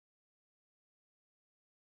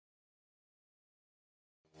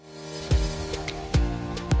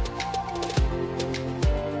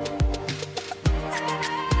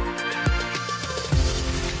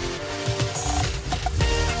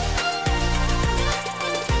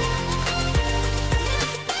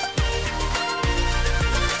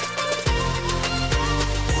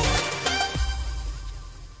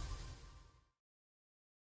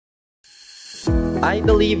I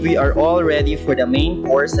believe we are all ready for the main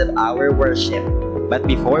course of our worship. But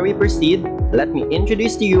before we proceed, let me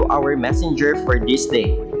introduce to you our messenger for this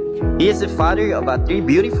day. He is the father of three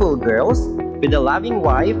beautiful girls with a loving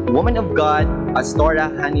wife, woman of God, Astora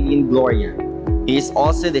Hanilin Gloria. He is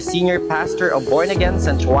also the senior pastor of Born Again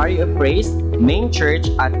Sanctuary of Praise, main church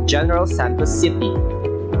at General Santos City.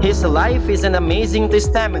 His life is an amazing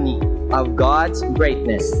testimony of God's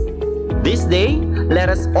greatness. This day, let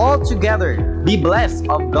us all together be blessed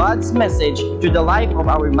of God's message to the life of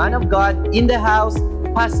our man of God in the house,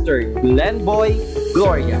 Pastor Glenn Boy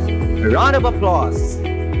Gloria. A round of applause.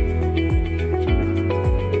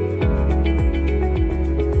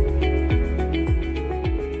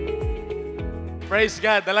 Praise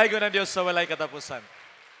God. Dalay ko ng Diyos sa walay katapusan.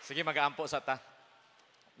 Sige, mag-aampo sa ta.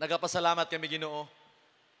 Nagapasalamat kami, Ginoo.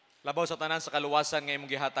 Labaw sa tanan sa kaluwasan nga imong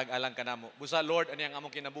gihatag alang kanamo. Busa, Lord, ani ang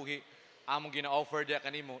among kinabuhi, among gina-offer dia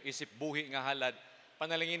kanimo, isip buhi nga halad.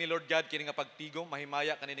 Panalangin ni Lord God, kini nga pagtigom,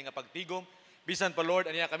 mahimaya kanini nga pagtigom. Bisan pa, Lord,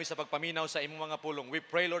 aniya kami sa pagpaminaw sa imong mga pulong. We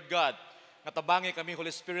pray, Lord God, nga tabangi kami,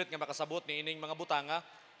 Holy Spirit, nga makasabot ni ining mga butanga.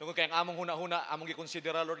 Tungkol kayang among huna-huna, among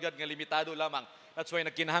gikonsidera, Lord God, nga limitado lamang. That's why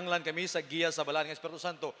nagkinahanglan kami sa giya sa balaan ng Espiritu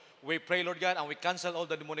Santo. We pray, Lord God, and we cancel all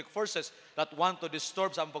the demonic forces that want to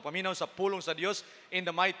disturb sa among pagpaminaw sa pulong sa Dios in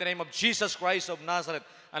the mighty name of Jesus Christ of Nazareth.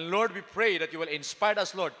 And Lord, we pray that you will inspire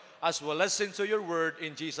us, Lord, as we listen to your word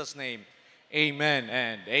in Jesus' name. Amen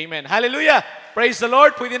and amen. Hallelujah! Praise the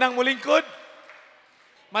Lord. Pwede nang mulingkod.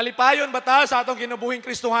 Malipayon ba ta sa atong kinabuhing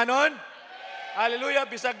Kristohanon? Hallelujah!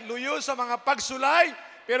 Bisag luyo sa mga pagsulay,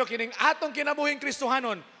 pero kining atong kinabuhing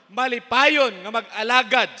Kristohanon, malipayon nga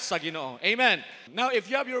mag-alagad sa Ginoo. Amen. Now, if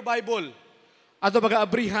you have your Bible, ato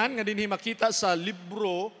pag-aabrihan nga dinhi makita sa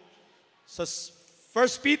libro sa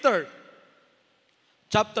 1 Peter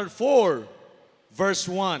chapter 4 verse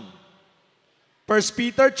 1. 1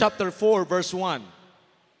 Peter chapter 4 verse 1.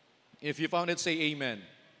 If you found it, say amen.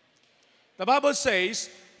 The Bible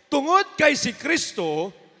says, tungod kay si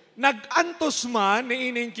Kristo nag-antos man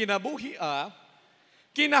ni ining kinabuhia,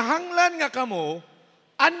 kinahanglan nga kamo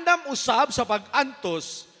andam usab sa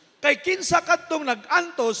pag-antos, kay kinsa kadtong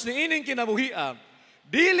nag-antos ni ining kinabuhia,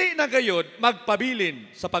 dili na gayud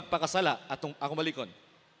magpabilin sa pagpakasala. Atong ako malikon.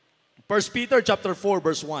 1 Peter chapter 4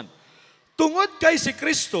 verse 1. Tungod kay si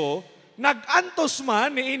Kristo nag-antos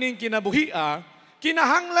man ni ining kinabuhia,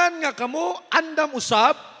 kinahanglan nga kamo andam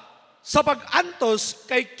usab sa pag-antos,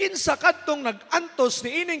 kay kinsa kadtong nag-antos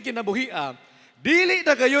ni ining kinabuhia, dili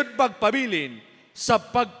na gayud magpabilin sa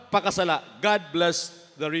pagpakasala. God bless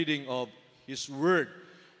the reading of His Word.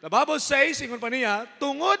 The Bible says, ingon pa niya,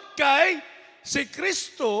 tungod kay si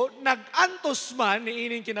Kristo nag-antos man ni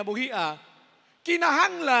ining kinabuhia,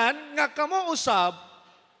 kinahanglan nga kamo usab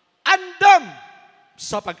andam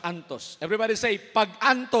sa pag-antos. Everybody say,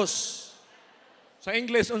 pag-antos. Sa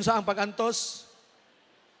English, unsa ang pag-antos?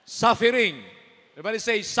 Suffering. Everybody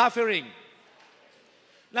say, suffering.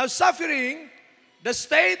 Now, suffering, the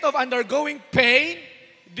state of undergoing pain,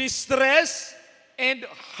 distress, and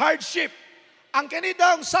hardship. Ang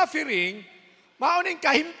kanidang suffering, mauning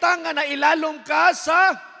kahimtang nga nailalom ka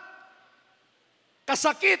sa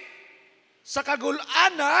kasakit, sa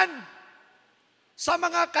kagulanan, sa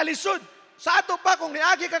mga kalisod. Sa ato pa, kung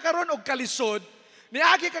niagi ka karon og kalisod,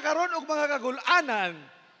 niagi ka karon og mga kagulanan,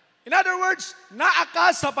 in other words, naa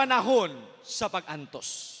ka sa panahon sa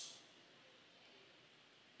pag-antos.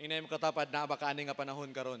 Inay mo katapad, naa ba ka ani nga panahon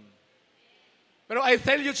karon? Pero I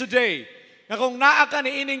tell you today, nga kung naa ka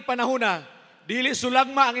ni ining panahona, dili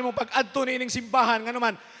sulagma ang imong pag-adto ni ining simbahan, nga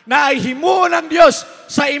naman, naay himuon ng Dios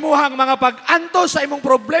sa imuhang mga pag-anto, sa imong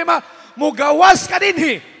problema, mugawas ka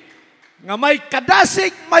dinhi, nga may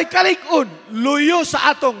kadasig, may kalig-on, luyo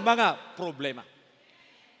sa atong mga problema.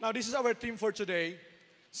 Now, this is our theme for today.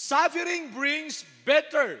 Suffering brings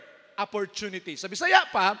better opportunity. Sa Bisaya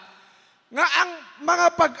pa, nga ang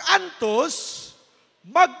mga pag-antos,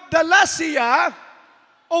 magdala siya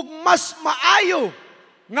o mas maayo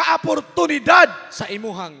nga oportunidad sa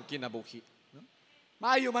imuhang kinabuhi.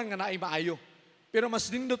 Maayo man nga naay maayo, pero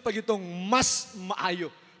mas nindot pag itong mas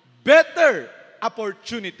maayo. Better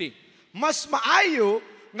opportunity. Mas maayo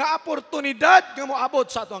nga oportunidad nga moabot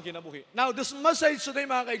sa atong kinabuhi. Now, this message today,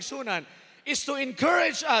 mga kaigsunan, is to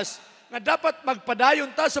encourage us na dapat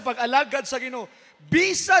magpadayon ta sa pag-alagad sa Ginoo.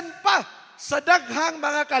 Bisan pa sa daghang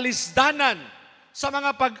mga kalisdanan, sa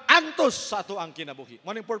mga pag-antos sa ato ang kinabuhi.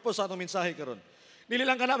 Maning purpose sa atong mensahe karon. Dili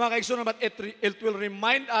lang kana mga kaigsunan, but it will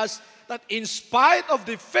remind us that in spite of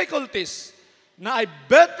difficulties, na ay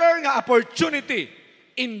better nga opportunity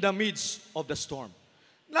in the midst of the storm.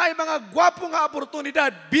 Na ay mga gwapo nga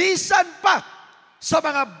oportunidad bisan pa sa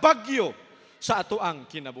mga bagyo sa ato ang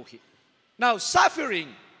kinabuhi. Now, suffering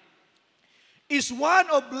is one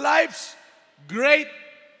of life's great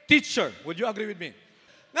teacher. Would you agree with me?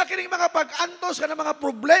 Nga kining mga pag-antos ka ng mga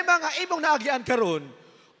problema nga imong naagian karon,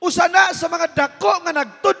 usa na sa mga dako nga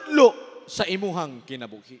nagtudlo sa imuhang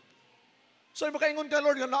kinabuhi. So, makaingon ka,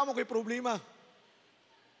 Lord, nga naamang ko'y problema.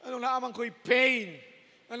 Anong naamang ko'y pain.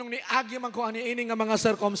 Anong niagi man ko aniining nga mga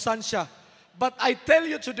sirkumstansya. But I tell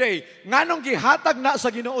you today, nganong gihatag na sa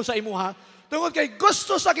Ginoo sa imuha, tungod kay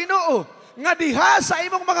gusto sa Ginoo, nga diha sa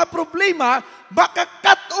imong mga problema,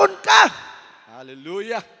 makakaton ka.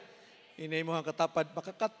 Hallelujah. Inay mo ang katapad,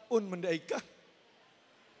 makakaton manday ka.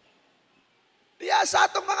 Diya sa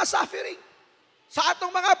atong mga suffering, sa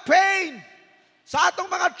atong mga pain, sa atong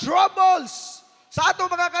mga troubles, sa atong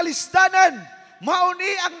mga kalisdanan,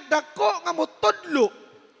 mauni ang dako nga mutudlo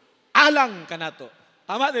alang kanato.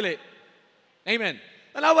 Tama dili? Amen.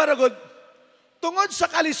 Tanawa ra gud, tungod sa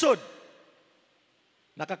kalisod,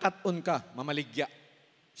 nakakaton ka, mamaligya.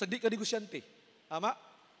 Sa di ka negosyante. Tama?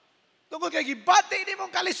 Tungod kay gibati ni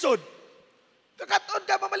mong kalisod, kakaton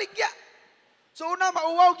ka, mamaligya. So una,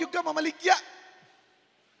 mauwaw yung ka, mamaligya.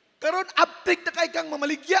 Karon uptake na kay kang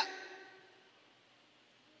mamaligya.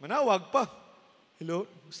 Manawag pa. Hello?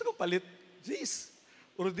 Gusto kong palit. Jeez.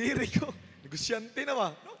 Ordiri ko. Negosyante na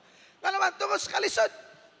ba? No? Nga naman, tungkol sa kalisod.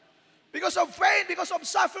 Because of pain, because of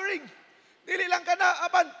suffering. Dili lang ka na,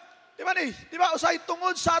 apan, di ba ni? Di ba, usay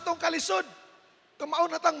tungod sa atong kalisod.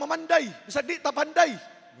 Kamaon na tang mamanday. Bisag di tapanday.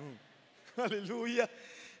 Hallelujah.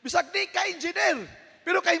 Bisag di ka engineer.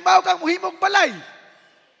 Pero kay mao kang muhimong balay.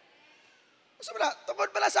 Masa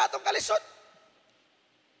tungod pala sa atong kalisod.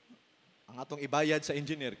 Ang atong ibayad sa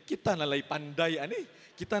engineer, kita nalay panday, ani.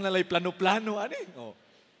 Kita nalay plano-plano, ani. Oh.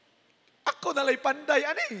 Ako nalay panday,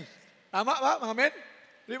 ani. Tama ba, mga men?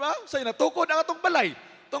 Di ba? Sa'yo natukod ang atong balay.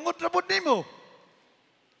 Tungod rabot nimo.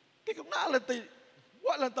 Kaya kung naalan tayo,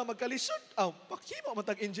 wala ta magkalisod. Pakimo man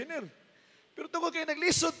tag-engineer. Pero tungod kayo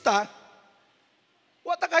naglisod ta,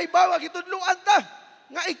 wala ta kahibaw, agitudluan ta.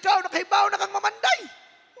 Nga ikaw, nakahibaw na kang mamanday.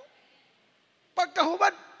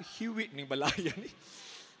 Pagkahuman, hiwi ning balayan ni.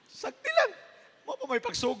 Sakti lang. Mo pa may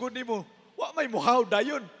pagsugod ni mo. Wa may muhaw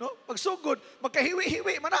dayon, no? Pagsugod,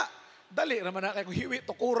 magkahiwi-hiwi man na. Dali raman na kay kung hiwi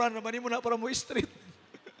tukuran naman nimo na para mo street.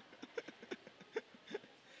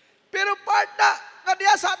 Pero part na nga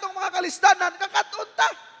diya sa atong mga kalisdanan kakaton ta.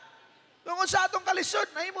 Tungod sa atong kalisod,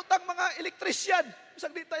 nahimutang mga elektrisyan.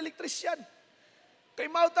 Bisag di ta elektrisyan. Kay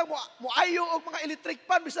mautang mo ayo og mga electric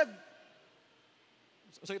pan bisag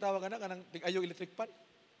sa tawag na kanang tig-ayo electric pan.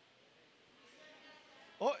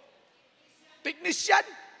 Oh, technician.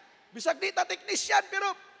 Bisag di ta technician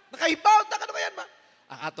pero nakahibaw ta kano yan ba?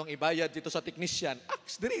 Ang atong ibayad dito sa technician,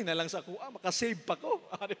 diri na lang sa kuha, makasave pa ko.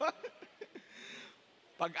 Di ba?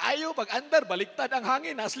 Pag ayo, pag under, baliktad ang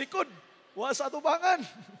hangin, nas likod. Wa sa atubangan.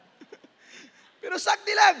 Pero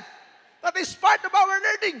sakti lang. That is part of our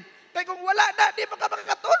learning. Kaya kung wala na, di pa ka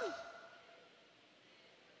makakaton.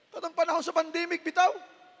 Katong panahon sa pandemic, bitaw,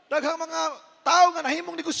 daghang mga tao nga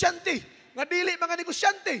nahimong negosyante, nga dili mga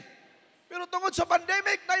negosyante. Pero tungod sa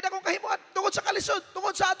pandemic, na akong kahimuan, tungod sa kalisod,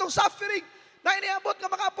 tungod sa atong suffering, na iniabot nga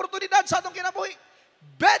mga oportunidad sa atong kinabuhi.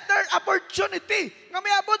 Better opportunity nga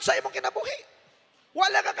may abot sa imong kinabuhi.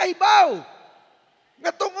 Wala ka kahibaw.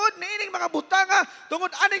 Nga tungod ni ining mga butanga,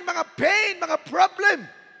 tungod aning mga pain, mga problem,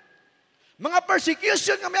 mga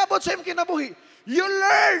persecution nga may abot sa imong kinabuhi. You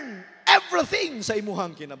learn everything sa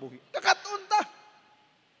imuhang kinabuhi. Kakatunta.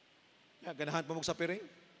 Ganahan pa mo sa piring?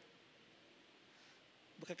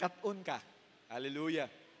 Makakaton ka.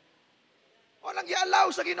 Hallelujah. O nang gialaw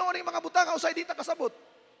sa Ginoo ning mga butanga usay di ta kasabot.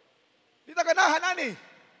 Di ta ganahan ani.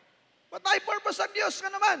 Patay purpose sa Dios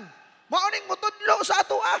nga naman. Mauning mutudlo sa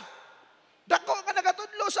atoa. Dako nga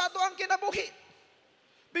nagatudlo sa atoang kinabuhi.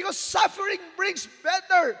 Because suffering brings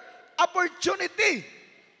better opportunity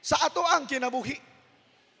sa atoang kinabuhi.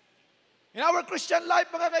 In our Christian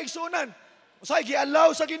life, mga kaigsunan, usay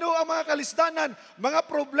gialaw sa Ginoo ang mga kalisdanan, mga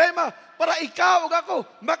problema para ikaw ug ako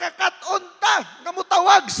makakaton ta nga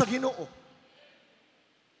mutawag sa Ginoo.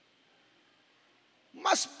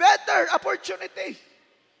 Mas better opportunity.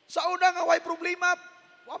 Sa una nga way problema,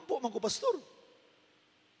 ampo man ko pastor.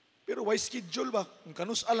 Pero way schedule ba? Kung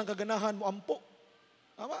kanus-a lang kaganahan mo ampo.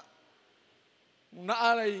 Tama? Kung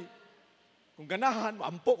naaray, kung ganahan mo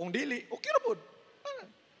ampo, kung dili, okay ra pod.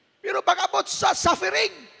 Pero pag-abot sa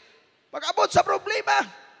suffering, pag-abot sa problema,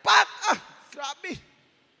 grabe.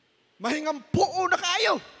 Mahingang puo na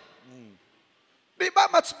kayo. Di ba?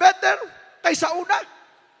 Much better kaysa una.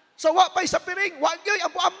 Sa wapay sa piring, wagyoy,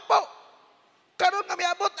 ampo-ampo. Karon nga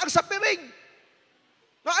miabot ang sa piring.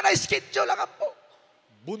 Nga anay schedule lang ampo.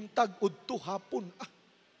 Buntag udto hapon.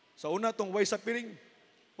 Sa una tong way sa piring,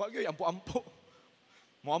 Wag yoy, ampo-ampo.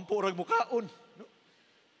 Muampo rag mukaon. No?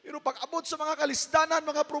 Pero pag abot sa mga kalisdanan,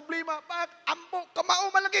 mga problema, pag ampo, kamao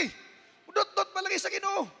malagi. Udot-dot malagi sa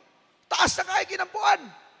Ginoo. Taas na kay kinampuan.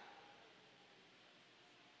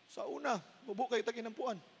 Sa una, bubo kay ta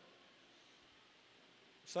kinampuan.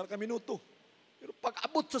 Sar ka minuto. Pero pag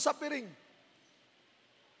abot sa sapiring,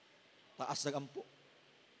 taas na ampo.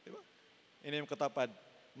 Diba? Ini yung katapad,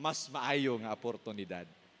 mas maayo nga oportunidad.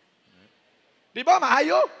 Di ba,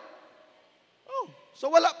 maayo? Oh, so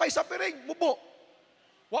wala pa'y sapiring, mubo.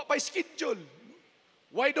 Wala pa'y schedule.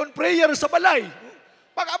 Why don't prayer sa balay?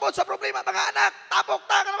 Pag abot sa problema, mga anak, tapok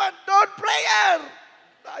ta ka naman, don't prayer!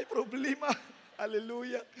 Ay, problema.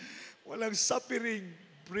 Hallelujah. Walang suffering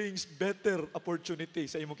brings better opportunity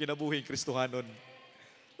sa imong kinabuhing Kristohanon.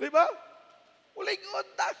 Di ba? Uling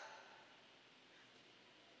unta.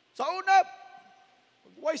 Sa una,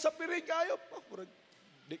 why suffering kayo?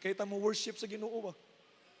 Di kayo mo worship sa Ginoo ba?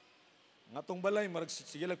 Nga tong balay,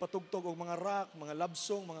 sige lang patugtog og mga rock, mga love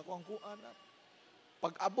song, mga kuang-kuan.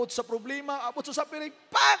 Pag abot sa problema, abot sa suffering,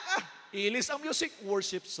 ilis ang music,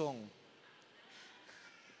 worship song.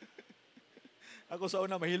 Ako sa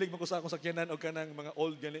una, mahilig mo ko sa akong sakyanan o kanang mga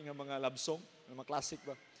old galing nga mga love song, mga classic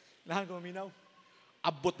ba. Lahan ko maminaw.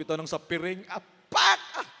 Abot bitaw ng sapiring,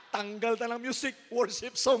 tanggal ta ng music,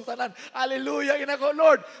 worship song tanan. Hallelujah, inako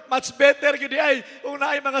Lord. Much better gid ay kung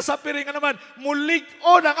naay mga sapiring nga naman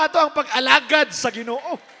mulig-on ang ato ang pag-alagad sa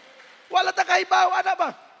Ginoo. Wala ta kaibaw ana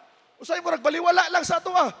ba? Usay mo baliwala lang sa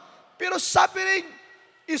ato Pero suffering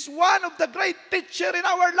is one of the great teacher in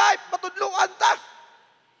our life. Matudluan ta.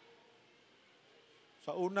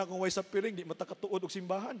 Sa una kung way suffering, di matakatuod og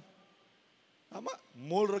simbahan. Tama?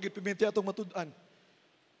 Mol ra gid pimenti atong matud-an.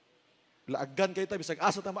 Laagan kay ta bisag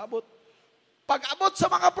asa ta maabot. Pag abot sa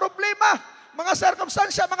mga problema, mga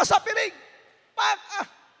circumstansya, mga suffering,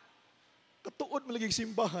 katuod malagig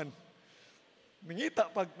simbahan. Mingita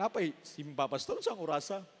pag napay simba pastor sa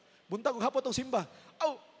orasa. Buntag og hapon tong simba.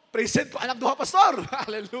 Present ko anak duha pastor.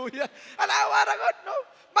 Hallelujah. Alawa ra gud, no?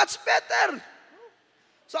 Much better.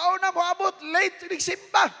 Sa una mo abot late ning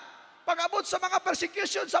simba. Pag abot sa mga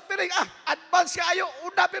persecution, suffering, advance kayo,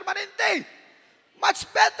 una permanente. Much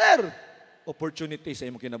better. Opportunity sa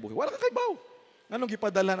imong kinabuhi. Wala ka kaybaw. Nganong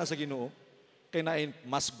gipadala na sa Ginoo? Kay nain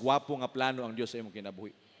mas gwapo nga plano ang Dios sa imong kinabuhi.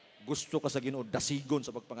 Gusto ka sa Ginoo, dasigon sa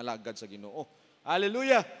pagpangalagad sa Ginoo.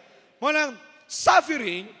 Hallelujah. Manang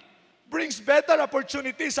suffering brings better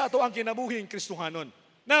opportunity sa ato ang kinabuhi Kristohanon.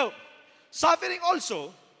 Now, suffering also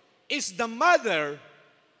is the mother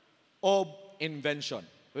of invention.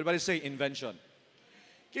 Everybody say invention.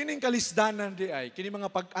 Kining kalisdanan di ay, kining mga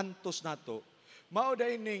pag-antos nato, mao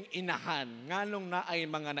day ning inahan nganong naay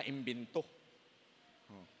mga naimbento.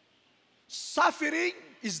 Suffering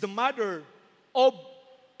is the mother of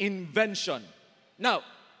invention. Now,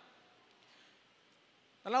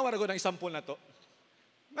 nalawar ko ng example na to.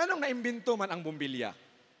 Nganong naimbento man ang bombilya?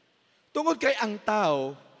 Tungod kay ang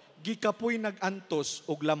tao, gikapoy nag-antos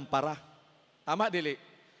og lampara. Tama, dili?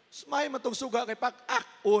 May matong suga kay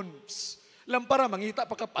lampara, mangita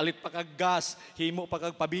pa palit pa kag gas, himo pa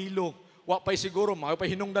kag pabilo. Wa pa'y siguro, mga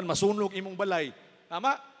pa'y hinungdan, masunog imong balay.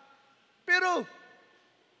 Tama? Pero,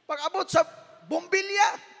 pag abot sa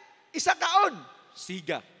bombilya, isa kaon,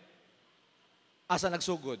 siga. Asa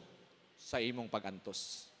nagsugod? Sa imong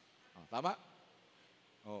pag-antos. Tama?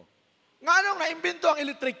 Nga anong naimbento ang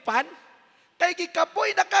electric fan? Kay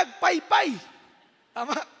gikapoy na kag paypay.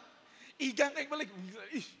 Tama? Igang kay balik.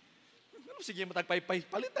 Sige matagpaypay.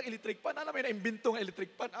 Palit ang electric fan. Ano may naimbento ang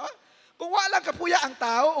electric fan? Kung walang kapuya ang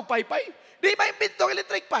tao o paypay, di maimbento ang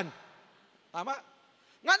electric fan. Tama?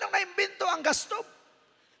 Nga nung naimbento ang gas stove,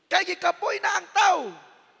 kay gikapoy na ang tao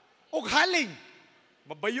o haling.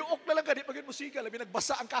 Mabayuok na lang ka, di pagin musika, labi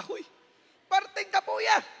nagbasa ang kahoy. Parting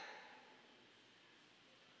kapuya.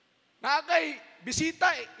 Nakakay bisita,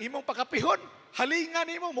 imong pakapihon,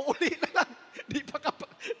 halingan imo, muuli na lang. Di pa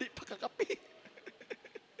kakapi.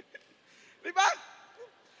 Diba?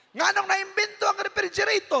 Nga nung naimbento ang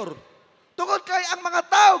refrigerator, tungod kay ang mga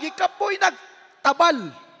tao, gikapoy nagtabal.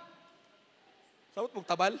 Sawot mong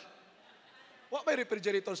tabal? Wa may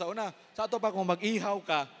refrigerator sa una. Sa ato pa kung mag-ihaw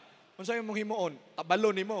ka, kung sa'yo mong himuon,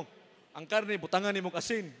 tabalon ni mo. Ang karne, butangan ni mo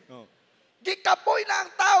kasin. Gikapoy na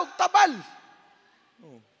ang tao, tabal.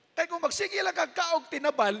 Kaya kung magsige lang kag kaog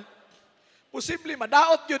tinabal, posible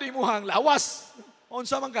madaot yun imuhang lawas.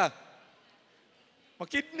 Unsa man ka?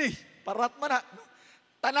 Makidney, parat man na.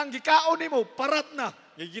 Tanang gikaon nimo, parat na.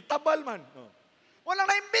 Gigitabal man. Walang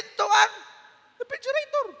naimbento ang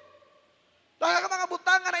refrigerator. Kaya ka mga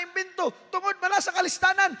butangan na imbento, tungod man sa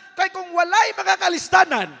kalistanan. Kaya kung walay mga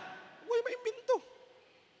kalistanan, way maimbento.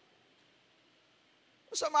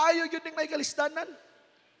 Sa maayo yun yung may kalisdanan.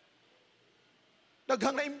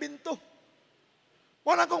 Daghang na imbento.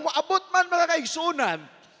 Wala kung maabot man mga kaigsunan,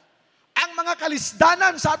 ang mga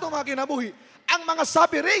kalisdanan sa atong mga kinabuhi, ang mga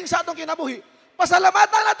sapiring sa atong kinabuhi,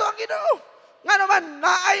 pasalamatan na ito ang Ginoo. Nga naman,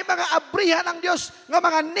 naay mga abrihan ng Diyos, nga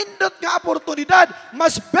mga nindot nga oportunidad,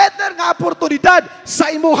 mas better nga oportunidad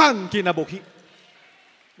sa imuhang kinabuhi.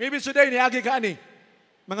 Maybe today, niagi ka ani,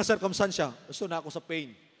 mga circumstansya, gusto na ako sa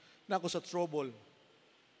pain, na ako sa trouble,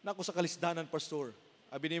 na ako sa kalisdanan, pastor.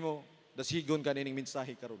 Abi nimo, dasigon ka nining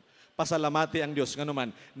mensahe karon. Pasalamati ang Dios nga naman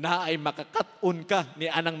na ay makakaton ka ni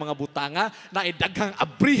anang mga butanga, na ay daghang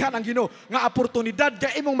abrihan ang Ginoo nga oportunidad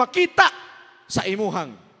nga imong makita sa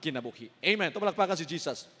imuhang kinabuhi. Amen. Tumalakpakan si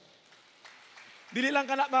Jesus. Dili lang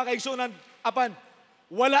kana mga kaigsunan, apan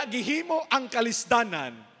wala gihimo ang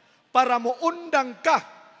kalisdanan para muundang ka,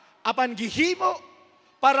 apan gihimo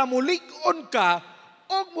para mulig-on ka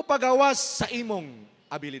o mupagawas sa imong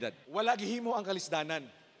abilidad. Wala gihimo ang kalisdanan,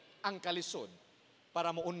 ang kalisod,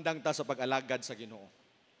 para muundang ta sa pag-alagad sa Ginoo.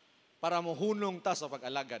 Para muhunong ta sa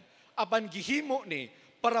pag-alagad. Apan gihimo ni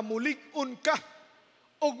para mulig-on ka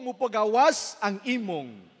o mupagawas ang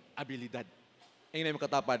imong abilidad. Ay na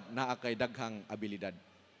katapad, naa kay daghang abilidad.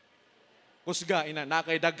 Kusga, ina, naa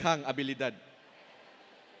kay daghang abilidad.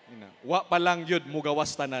 Ina, wa pa lang yun,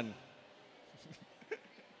 mugawas tanan.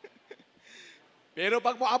 Pero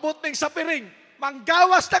pag moabot ng sapiring,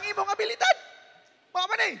 manggawas ng imong abilidad.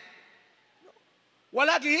 Paman eh.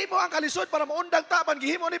 Wala gihimo ang kalisod para maundang ta, pan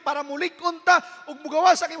gihimo ni para mulig-on ta ug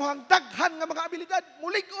mugawas ang imong daghan nga mga abilidad.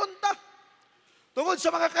 Mulig-on ta. Tungod sa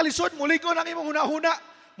mga kalisod, mulig-on ang imong hunahuna,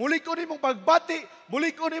 mulig-on imong pagbati,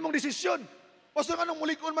 mulig-on imong desisyon. Pastor, anong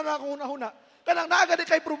mulig-on man akong hunahuna? Kanang naagad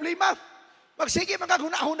kay problema, magsige man kag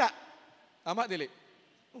hunahuna. Tama dili?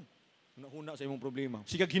 Hunahuna sa imong problema.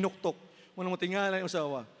 Sige ginuktok. Muna mo tingala yung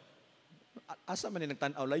usawa. Asa man ni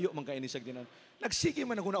nagtanaw, layo man kayo ni Sagdinan. Nagsige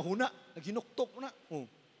man naghuna-huna, naghinuktok na.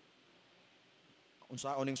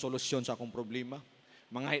 Unsaon ning solusyon sa akong problema?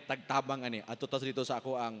 Mga tagtabang ani, ato tas dito sa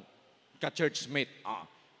ako ang ka-churchmate.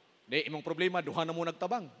 Di imong problema, duha na mo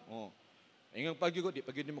nagtabang. Ingang pagyugod, di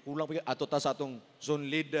pagyud ni makulang pagyud ato ta sa atong zone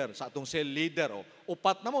leader, sa atong cell leader.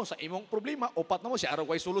 Upat na mo sa imong problema, upat na mo si araw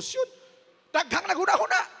way solusyon. Daghang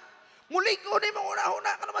naghuna-huna. Mulig-on imong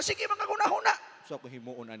hunahuna, kana masige man kag hunahuna. So ako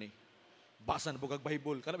himuon ani. Basa na bugag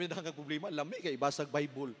Bible. Kana pinadahan kag problema, lami kay basag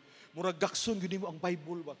Bible. Murag gakson gyud nimo ang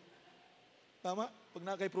Bible ba. Tama? Pag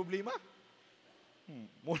na kay problema.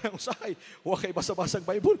 Muna usahay, wa kay basa-basag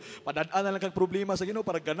Bible. Padad-an na lang kag problema sa Ginoo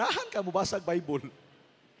para ganahan ka mo basag Bible.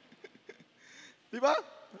 Di ba?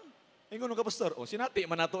 Ingon ka pastor, sinati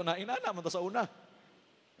man nato na inana man ta sa una.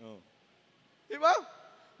 Di ba?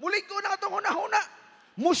 Mulig ko na atong hunahuna.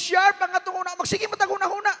 Musyar pa nga itong una. Magsige mo itong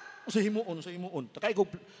una-una. Sa himuon.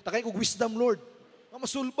 Takay ko wisdom, Lord.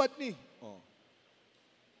 Masulbat ni.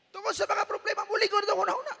 Tungkol sa mga problema, muligon itong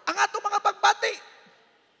una-una. Ang atong mga pagbati.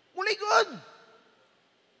 Muligon.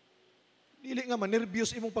 Dili nga man,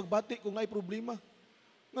 nervyos imong pagbati kung may problema.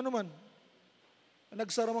 Nga naman,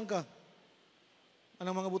 nagsaraman ka.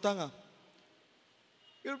 Anong mga butanga.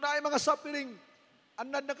 Pero na ay mga suffering,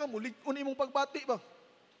 anad na ka, muligon imong pagbati ba?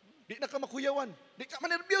 Di na ka makuyawan. Di ka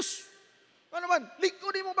manervyos. Ano naman?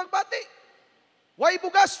 Likod mo magbati. Why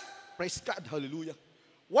bugas? Praise God. Hallelujah.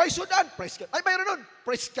 Why sudan? Praise God. Ay, mayroon nun.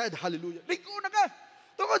 Praise God. Hallelujah. Likod na ka.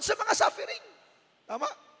 Tungkol sa mga suffering. Tama?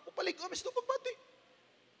 Upalikod mo sa pagbati.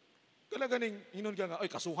 Kala ganing, hinon ka nga, ay,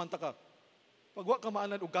 kasuhan ta ka. Pag wa ka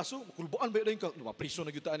maanad og kaso, makulbuan ba yun ka? Priso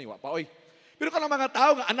na yutaan wa pa, oy. Pero ka ng mga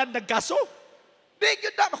tao nga anad nagkaso, di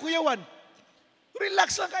yun na makuyawan.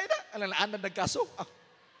 Relax lang kayo na. Alam na, anad nagkaso.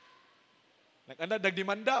 Nag-anad,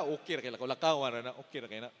 nagdemanda, okay na kayo, lakawan na, okay na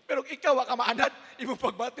kayo na. Pero ikaw, ka maanad, imong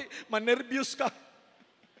pagbati, manervyos ka.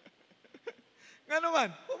 Nga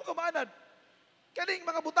naman, huwag ka maanad. Kaning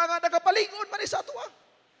mga butanga, nagapalingon man sa ato ang.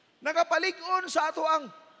 Nagapalingon sa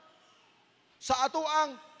ato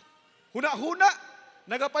ang huna-huna,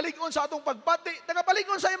 nagapalingon sa atong pagbati,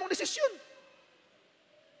 nagapalingon sa imong desisyon.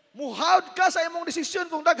 Muhawd ka sa imong desisyon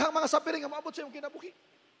kung daghang mga sapiring ang maabot sa imong kinabuhi.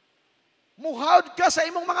 Muhawd ka sa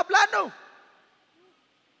imong mga plano.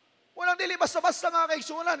 Walang dili basta-basta nga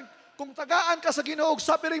kaigsunan. Kung tagaan ka sa Ginoo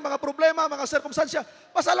sa piring mga problema, mga sirkumstansya,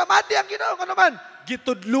 pasalamati ang Ginoo nga naman.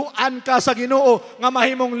 Gitudluan ka sa Ginoo nga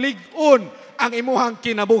mahimong lig-on ang imuhang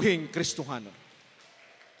kinabuhing Kristohano.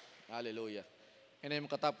 Hallelujah. Yan yung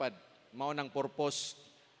katapad, mao nang purpose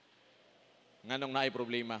nganong naay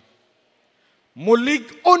problema.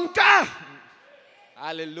 Mulig-on ka!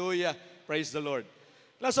 Hallelujah. Praise the Lord.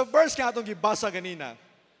 Last of verse ka atong gibasa ganina.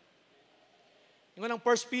 Yung ng 1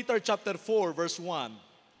 Peter chapter 4 verse 1.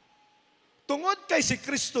 Tungod kay si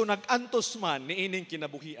Kristo nag-antos man ni ining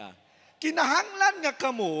kinabuhia, kinahanglan nga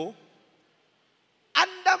kamo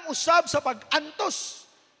andam usab sa pag-antos.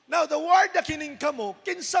 Now, the word na kining kamo,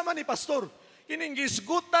 kinsa man ni pastor, kining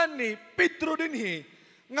gisgutan ni Pedro dinhi,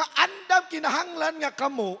 nga andam kinahanglan nga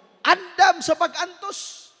kamo, andam sa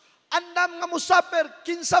pag-antos. Andam nga musaper,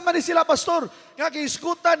 kinsa man ni sila pastor, nga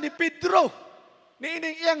gisgutan ni Pedro, ni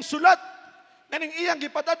ining iyang sulat, ning iyang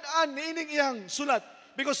gipadadaan, ni ining iyang sulat.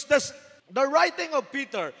 Because the writing of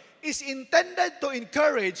Peter is intended to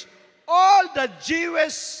encourage all the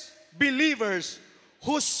Jewish believers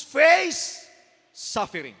whose face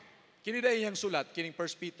suffering. Kini da iyang sulat, kining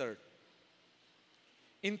 1 Peter.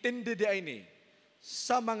 Intended di ay ni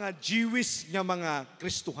sa mga Jewish nga mga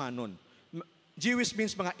Kristohanon. Jewish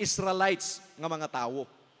means mga Israelites nga mga tao.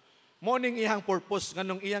 Morning iyang purpose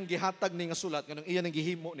nganong iyang gihatag ni nga sulat, nganong iyang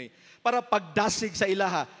gihimo ni para pagdasig sa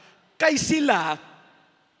ilaha kay sila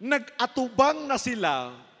nagatubang na sila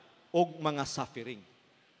og mga suffering.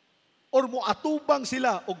 Or moatubang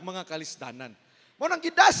sila og mga kalisdanan. Mo nang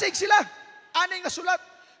gidasig sila ani nga sulat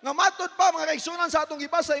nga matud pa mga kaigsunan sa atong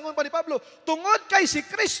gibasa ingon pa ni Pablo, tungod kay si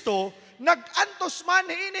Kristo nag-antos man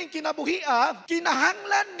ining kinabuhia,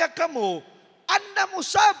 kinahanglan nga kamo andam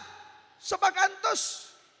usab sa pag-antos.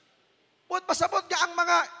 Put pasabot nga ang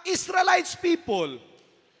mga Israelites people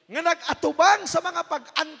nga nag-atubang sa mga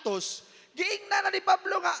pag-antos, giingna na ni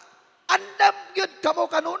Pablo nga andam gyud kamo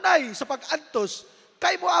kanunay sa pag-antos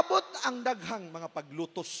kay moabot ang daghang mga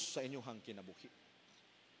paglutos sa inyong kinabuhi.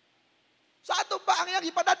 Sa ato pa ang iyang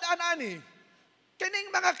ipadadaan ani, kining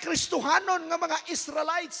mga Kristohanon nga mga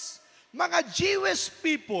Israelites, mga Jewish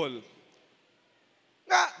people,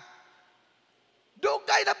 nga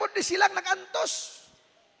dugay na po di silang nag-antos.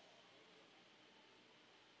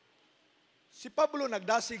 Si Pablo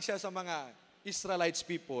nagdasig siya sa mga Israelites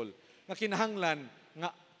people nga kinahanglan nga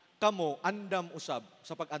kamo andam usab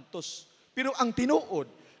sa pag-antos. Pero ang tinuod,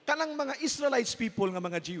 kanang mga Israelites people nga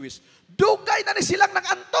mga Jewish, dugay na ni silang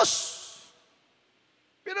nag-antos.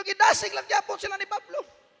 Pero gidasig lang gyapon sila ni Pablo.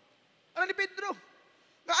 Ano ni Pedro?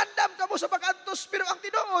 Nga andam kamo sa pag-antos, pero ang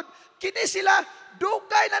tinuod, kini sila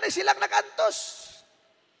dugay na ni silang nag-antos.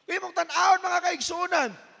 Kaya mong tan-awon mga kaigsunan,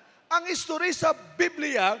 ang history sa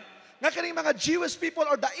Biblia nga kaning mga Jewish people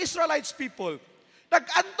or the Israelites people,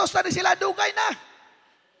 nag-antos na ni sila, dugay na.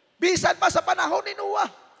 Bisan pa sa panahon ni Noah.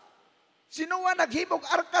 Si Noah naghimog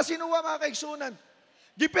arka, si Noah mga kaigsunan.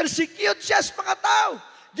 Gipersecute siya sa mga tao.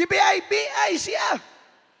 Gibiay-biay siya.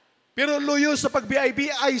 Pero luyo sa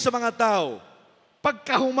pagbiay-biay sa mga tao,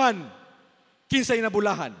 pagkahuman, kinsay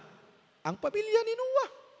nabulahan, ang pamilya ni Noah.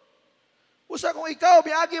 Usa kung ikaw,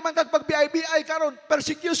 biagi man kag pagbiay-biay karon,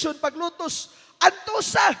 persecution, paglutos,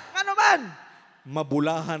 antusa, ano man,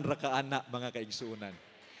 mabulahan ra ka ana mga kaigsunan.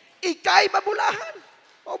 Ikay mabulahan.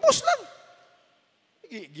 Ubos lang.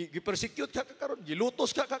 Gi-persecute ka karon,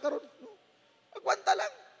 gilutos ka karon. Agwanta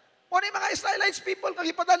lang. Mo ni mga Israelites people kag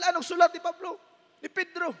ipadala og sulat ni Pablo, ni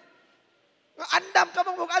Pedro. Nga andam ka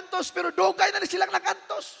mong antos pero dugay na ni silang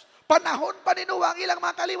nagantos. Panahon pa ni Noah ang ilang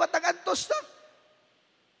mga kaliwat nagantos na.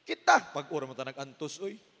 Kita pag-ura mo ta nagantos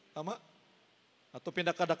oy. Tama? Ato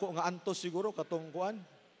pinakadako nga antos siguro katong kuan.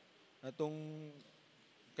 Atong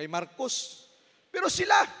kay Marcos. Pero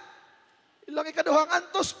sila ilang ikaduhang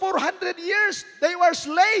antos 400 years they were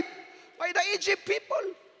slave by the Egypt people.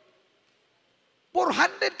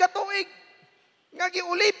 400 ka tuig nga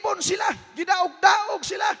giulipon sila, gidaog-daog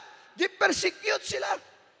sila, gi-persecute sila.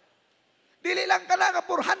 Dili lang kana nga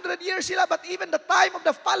 400 years sila, but even the time of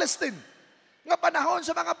the Palestine, nga panahon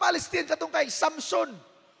sa mga Palestine katong kay Samson,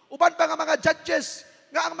 uban pa nga mga judges,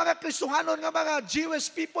 nga ang mga Kristohanon, nga mga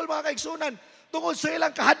Jewish people, mga kaigsunan, tungod sa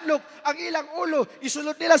ilang kahadlok, ang ilang ulo,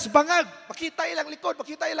 isulod nila sa bangag, makita ilang likod,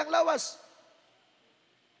 makita ilang lawas.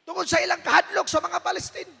 Tungod sa ilang kahadlok sa mga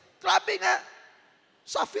Palestine. Grabe nga,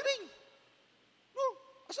 suffering. No,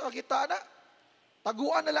 asa makita na?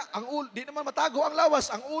 Taguan na lang, ang ulo, di naman matago ang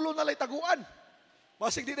lawas, ang ulo na lang taguan.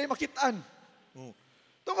 Masig di na makitaan.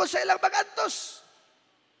 Tungod sa ilang pag-antos.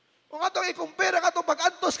 Kung atong i-compare ang atong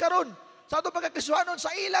pag-antos karon sa atong pagkakisuhanon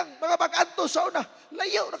sa ilang mga pag-antos sa una,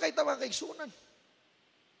 layo na kayo mga kaigsunan.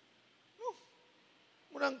 No?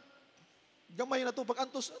 Munang gamay na itong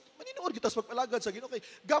pag-antos, maninood kita sa pagpalagad sa Ginoo kay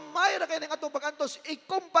gamay na kayo ng atong pag-antos,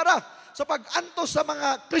 ikumpara sa pag-antos sa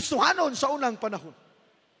mga Kristohanon sa unang panahon.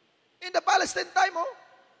 In the Palestine time,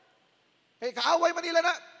 kay kaaway Manila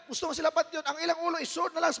na, gusto mo sila patyon, ang ilang ulo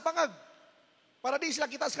isod na lang sa bangag para di sila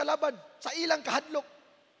kita sa kalaban, sa ilang kahadlok.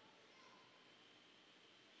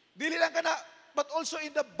 Dili lang ka na, but also in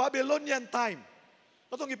the Babylonian time.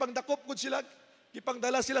 Katong ipangdakop ko sila,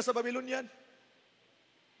 ipangdala sila sa Babylonian,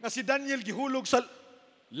 nga si Daniel gihulog sa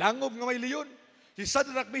Langob nga may leon. Si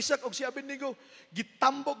Shadrach, Meshach o si Abednego,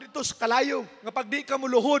 gitambog dito sa kalayo, nga pag di ka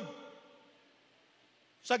muluhod,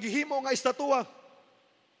 sa gihimo nga estatwa,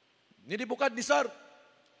 nidibukad ni Sar,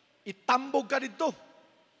 itambog ka dito.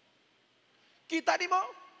 Kita ni mo,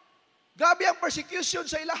 grabe ang persecution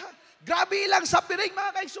sa ilaha. Grabe ilang sapiring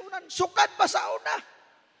mga kaigsunan. Sukad pa sa una.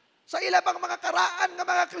 Sa ilang mga karaan ng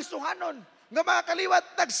mga Kristohanon, ng mga kaliwat,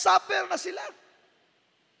 nagsuffer na sila.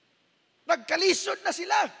 Nagkalisod na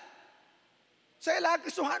sila. Sa ilang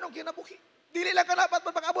Kristohanong kinabuhi. Dili lang ka dapat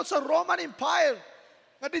magpag-abot sa Roman Empire.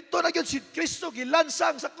 Nga dito na yun si Kristo,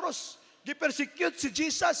 gilansang sa cross. Gipersecute si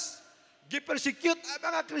Jesus. Gipersecute ang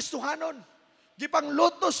mga Kristohanon.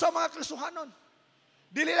 Gipanglutos sa mga Kristohanon.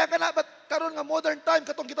 Dili lang ka dapat karon nga modern time,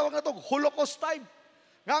 katong gitawag na itong Holocaust time.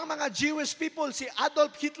 Nga ang mga Jewish people, si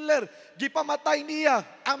Adolf Hitler, gipamatay niya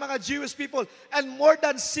ang mga Jewish people. And more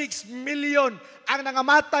than 6 million ang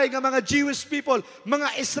nangamatay ng mga Jewish people,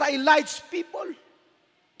 mga Israelites people.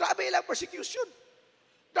 Grabe ilang persecution.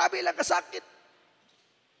 Grabe ilang kasakit.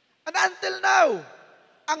 And until now,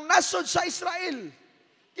 ang nasod sa Israel,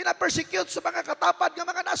 kina-persecute sa mga katapad ng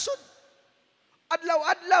mga nasod.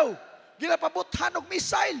 Adlaw-adlaw, ginapabuthan og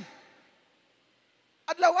missile.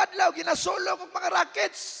 Adlaw-adlaw, ginasulong og mga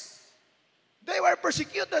rockets. They were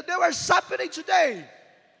persecuted. They were suffering today.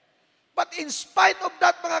 But in spite of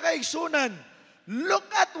that, mga kaigsunan, look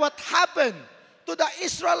at what happened to the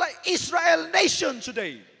Israel nation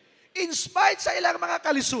today. In spite sa ilang mga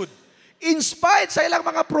kalisod, in spite sa ilang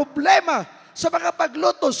mga problema, sa mga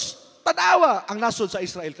paglutos, tanawa ang nasod sa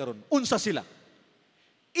Israel karon. Unsa sila?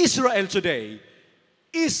 Israel today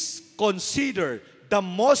is considered the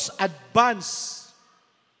most advanced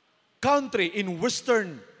country in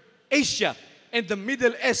Western Asia and the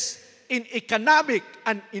Middle East in economic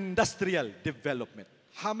and industrial development.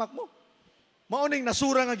 Hamak mo. Mauning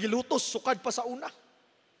nasura nga gilutos, sukad pa sa una.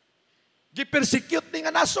 Gipersecute ni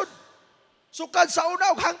nga nasod. Sukad sa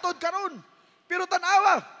una ug hangtod karon. Pero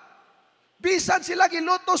tanawa, bisan sila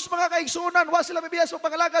gilutos mga kaigsunan, wa sila mabiyas sa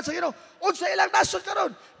pangalagad sa Ginoo. Unsa ilang nasod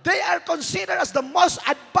karon? They are considered as the most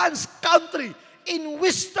advanced country in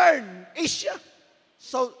Western Asia.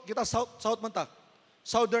 So, kita South man ta.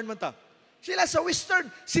 Southern man ta. Sila sa Western,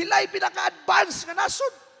 sila ay pinaka-advanced nga nasod.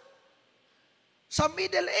 Sa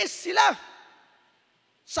Middle East sila.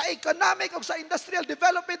 Sa economic o sa industrial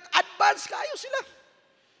development, advanced kayo sila.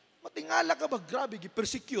 Matingala ka ba, grabe,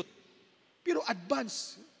 gi-persecute. Pero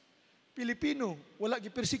advance. Pilipino, wala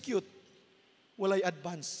gi-persecute. Walay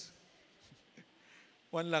advance.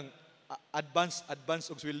 One lang, advance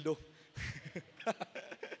og sweldo.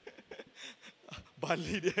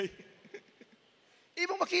 Bali di ay.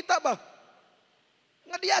 Ibang makita ba?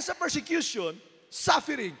 Nga diya sa persecution,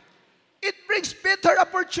 suffering, it brings better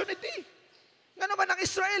opportunity. Nga naman ang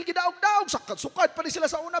Israel, gidaog-daog, sukad pa rin sila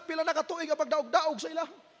sa una, pila na katuig ang pagdaog-daog sa ilang.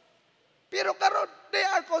 Pero karon, they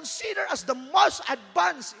are considered as the most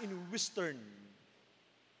advanced in Western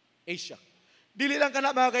Asia. Dili lang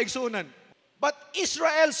kana mga kaigsunan. But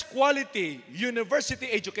Israel's quality university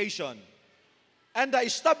education and the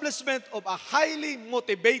establishment of a highly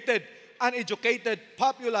motivated and educated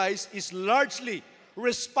populace is largely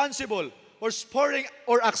responsible for spurring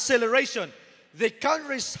or acceleration the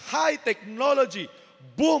country's high technology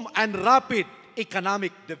boom and rapid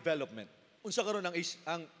economic development. Unsa karon ang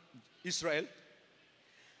Israel?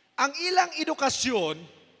 Ang ilang edukasyon,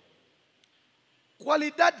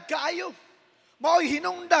 kwalidad kaayo. Mao'y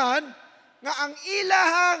hinungdan nga ang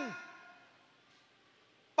ilahang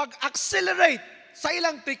pag-accelerate sa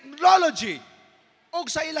ilang technology o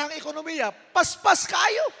sa ilang ekonomiya, paspas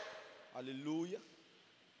kaayo. Hallelujah.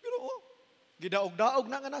 Pero gidaog-daog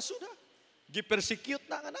na nga nasod ha. Gipersecute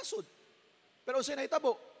na nga nasod. Pero sa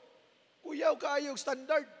nahitabo, kuyaw kaayo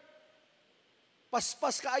standard.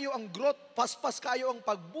 Paspas kaayo ang growth, paspas kaayo ang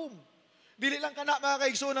pag-boom. Dili lang kana mga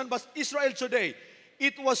kaigsunan, but Israel today,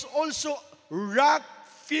 it was also ranked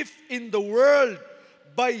 5th in the world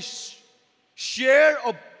by share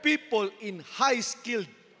of people in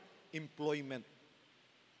high-skilled employment.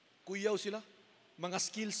 Kuyaw sila, mga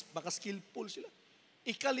skillful sila.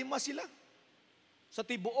 Ikalima sila sa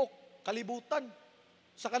tibuok, kalibutan,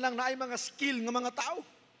 sa kanang naay mga skill ng mga tao.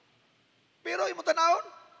 Pero imo tanawon,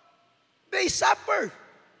 they suffer.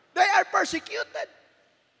 They are persecuted.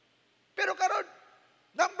 Pero karon,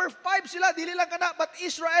 number 5 sila, dili lang kana, but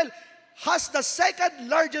Israel has the second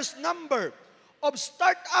largest number of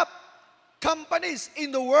startup companies in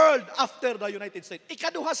the world after the United States.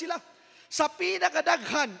 Ikaduha sila sa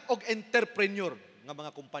pinakadaghan og entrepreneur nga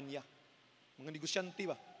mga kumpanya. Mga negosyante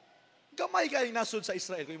ba? Gamay kay nasod sa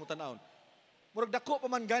Israel kung imo tan-awon. Murag dako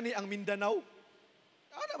pa man gani ang Mindanao.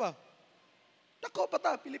 Ano ba? Dako pa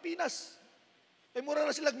ta, Pilipinas. Ay mura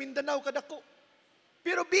na silang Mindanao kadako.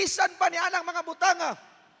 Pero bisan pa ni anang mga butanga,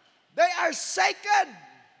 they are second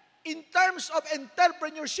in terms of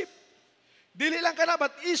entrepreneurship. Dili lang kana,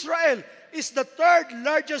 but Israel is the third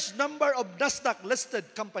largest number of Nasdaq listed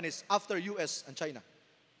companies after US and China.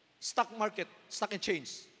 Stock market, stock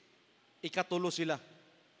exchange. Ikatulo sila.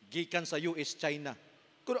 Gikan sa US, China.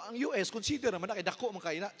 Kung ang US, consider naman na, kay dako man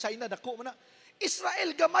kayo na. China, dako man na.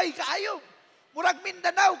 Israel, gamay kaayo. Murag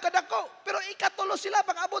Mindanao, kadako. Pero ikatulo sila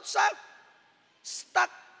pag-abot sa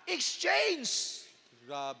stock exchange.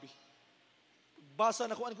 Grabe. Basa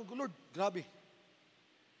na ko, ano ko, Lord, grabe.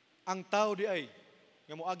 Ang tao di ay,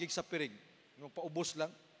 nga moagig sa pirig, nga paubos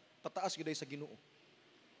lang, pataas giday sa Ginoo.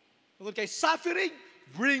 Tungkol kay suffering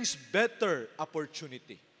brings better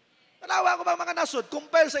opportunity. Tanawa ko bang mga nasod,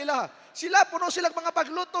 compare sa ilaha. Sila, puno silang mga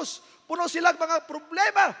paglutos, puno silang mga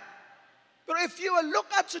problema. Pero if you will look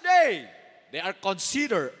at today, they are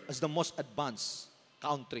considered as the most advanced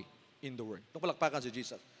country in the world. Itong palakpakan si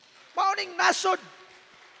Jesus. Mauning nasod,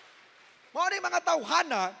 mauning mga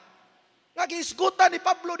tawhana, nagisgutan ni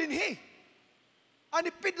Pablo dinhi, ani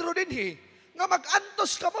Pedro dinhi, nga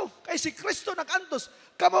mag-antos kamo, kay si Kristo nag-antos,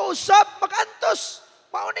 kamo usab mag-antos.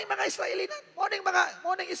 Mauning mga Israelinan,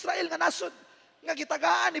 mauning Israel nga nasod, nga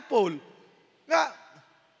gitagaan ni Paul, nga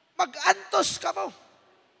mag-antos kamo,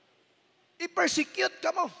 i-persecute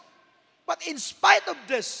kamo. But in spite of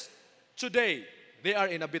this, today, they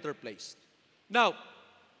are in a bitter place. Now,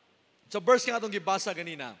 sa verse nga itong gibasa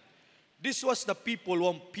ganina, this was the people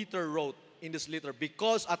whom Peter wrote in this letter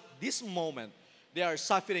because at this moment, they are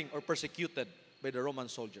suffering or persecuted by the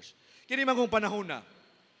Roman soldiers. Kini man kung panahon na,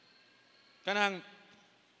 kanang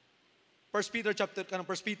 1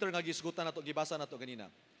 Peter nga gisgutan nato, gibasa nato ganina.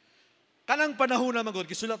 Kanang panahon na magod,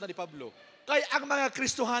 gisulat na ni Pablo, kay ang mga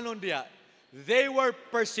Kristohanon diya, they were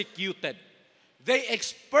persecuted. They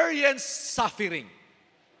experienced suffering.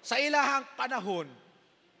 Sa ilahang panahon,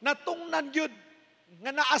 natungnan yun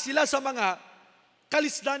nga naa sila sa mga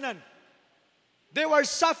kalisdanan. They were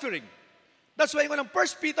suffering. That's why ng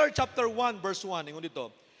 1 Peter chapter 1 verse 1, ingon dito,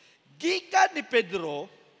 gikan ni Pedro,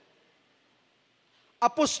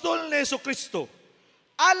 apostol ni Jesucristo,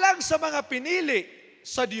 alang sa mga pinili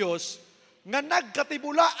sa Dios nga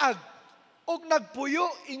nagkatibulaag o nagpuyo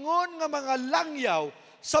ingon nga mga langyaw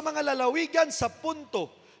sa mga lalawigan sa Punto,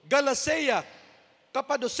 Galacia,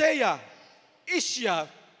 Cappadocia, Asia,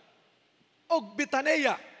 o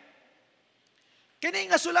Bithynia. Kini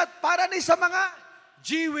nga sulat para ni sa mga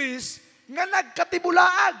Jewish nga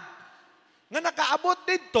nagkatibulaag, nga nakaabot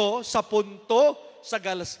dito sa Punto, sa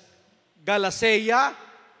Galacia,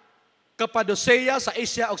 Cappadocia, sa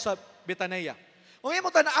Asia o sa Bithynia. Kung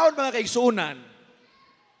imo tanawon mga kaigsuunan,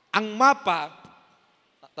 ang mapa,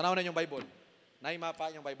 tanaw na yung Bible. Nay mapa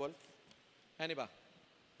yung Bible? Ano ba?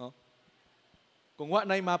 No? Kung wa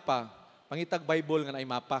nay mapa, pangitag Bible nga nay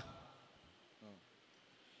mapa. No.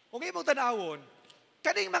 Kung imo tanawon,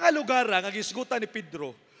 kaning mga lugar nga gisgutan ni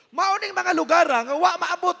Pedro, mauning mga lugar nga wa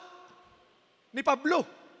maabot ni Pablo.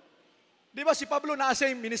 Di ba si Pablo naa sa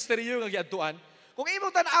ministeryo nga giadtuan? Kung imo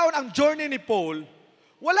tan-awon ang journey ni Paul,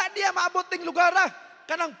 wala niya maabot ning lugar.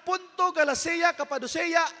 Kanang Punto, Galacia,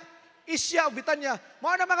 Cappadocia, Asia, o Bithynia,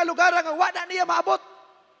 mao na mga lugar nga wala niya maabot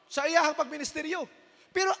sa iyahang pagministeryo.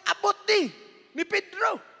 Pero abot ni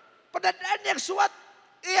Pedro. Padadaan niyang suwat,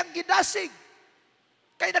 iyang gidasig.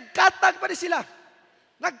 Kay nagkatag pa ni sila.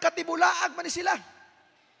 Nagkatibulaag pa ni sila.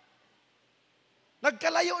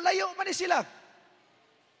 Nagkalayo-layo pa ni sila.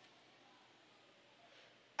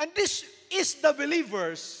 And this is the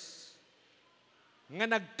believers nga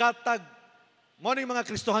nagkatag, mao ni mga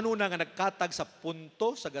Kristohanuna nga nagkatag sa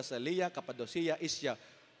Punto, sa Galacia, Cappadocia, Asia,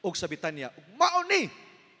 ug sa Bithynia. Mao ni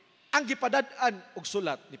ang gipadad-an og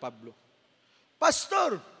sulat ni Pablo.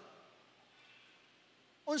 Pastor,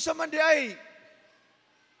 unsa man di ay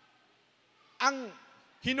ang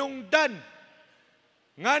hinungdan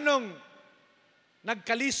nganong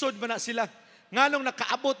nagkalisod man na sila, nganong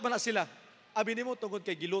nakaabot man na sila. Abi nimo tungod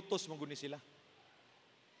kay gilutos man gud ni sila.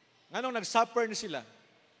 Nganong nagsuffer ni sila?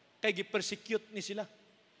 Kay gi-persecute ni sila.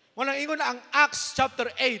 Walang ingon na ang Acts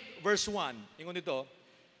chapter 8 verse 1. Ingon dito.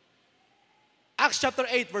 Acts chapter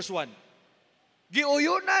 8 verse 1.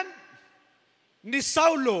 Giuyunan ni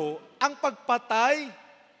Saulo ang pagpatay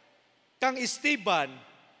kang Esteban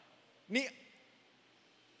ni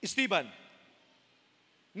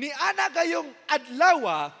ana gayong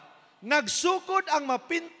adlawa nagsukod ang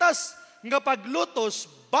mapintas nga paglutos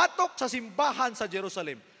batok sa simbahan sa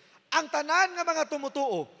Jerusalem. Ang tanan nga mga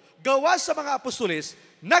tumutuo gawas sa mga apostoles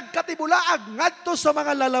nagkatibulaag ngadto sa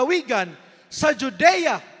mga lalawigan sa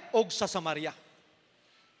Judea o sa Samaria.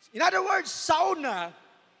 In other words, sa una,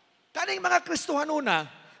 kaning mga Kristohanuna,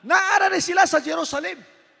 naara na sila sa Jerusalem.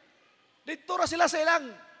 Dito ra sila sa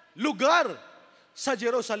ilang lugar sa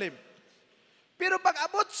Jerusalem. Pero pag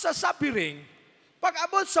abot sa suffering, pag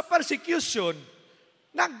abot sa persecution,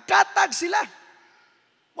 nagkatag sila.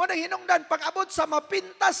 Mo nang hinungdan, pag abot sa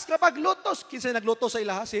mapintas kapag lutos, kinsa naglutos sa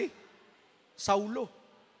ilaha? Si Saulo.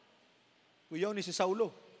 Kuyaw ni si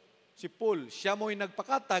Saulo. Si Paul, siya mo'y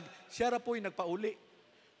nagpakatag, siya ra po'y nagpauli.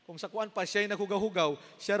 Kung sa kuan pa siya'y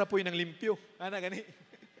naghugaw-hugaw, siya ra po'y nang limpyo. Ana gani.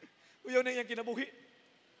 Kuyaw na iyang kinabuhi.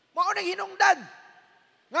 Mao nang hinungdan.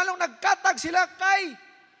 Ngalong nagkatag sila kay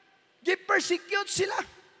gi-persecute sila.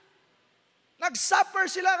 Nag-suffer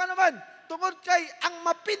sila ka naman tungod kay ang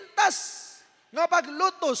mapintas nga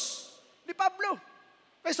paglutos ni Pablo.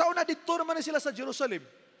 Kaya sa una, dito naman na sila sa Jerusalem.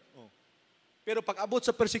 Pero pag abot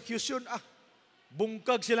sa persecution,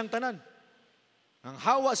 bungkag silang tanan. Ang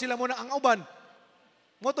hawa sila muna ang uban.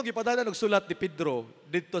 Mo itong ipadala ng sulat ni Pedro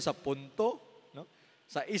dito sa Ponto, no?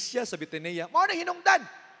 Sa Isya, sa Bitenea. Mo na hinungdan.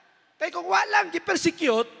 Kaya kung walang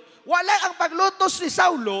gi-persecute, wala ang paglutos ni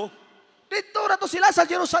Saulo, dito na to sila sa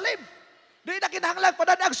Jerusalem. Di na kinahanglang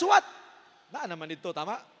padana ang suwat. Na naman dito,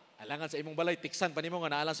 tama? Alangan sa imong balay, tiksan pa nimo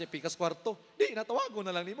nga naalang sa pikas kwarto. Di, natawago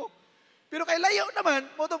na lang nimo. Pero kay layo naman,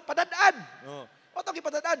 mo itong padadaan. Mo itong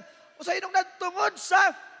ipadadaan. O sa inong nagtungod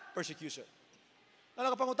sa persecution.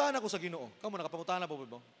 Nakapangutahan ako sa Ginoo. Kamu nakapangutahan po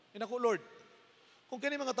ba? Inako, Lord, kung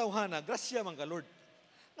kani mga tawhana, grasya man ka, Lord.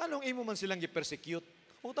 Anong imo man silang i-persecute?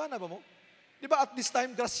 Pangutahan na ba mo? Di ba at this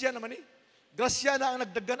time, grasya naman eh. Grasya na ang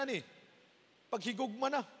nagdagganan eh. Paghigugma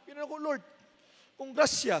na. Inako, Lord, kung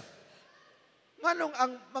grasya, nganong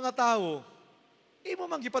ang mga tao, imo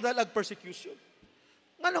mang gipadalag persecution.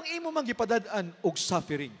 Nganong imo mang gipadadaan og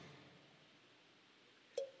suffering.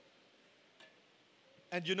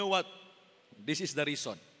 And you know what? This is the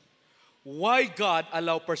reason why God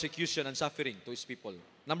allow persecution and suffering to His people.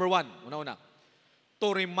 Number one, una-una,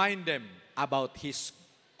 to remind them about His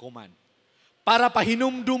command. Para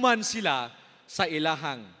pahinumduman sila sa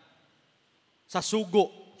ilahang, sa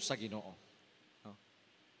sugo sa Ginoo.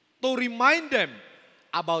 To remind them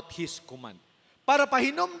about His command. Para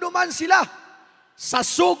pahinumduman sila sa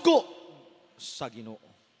sugo sa Ginoo.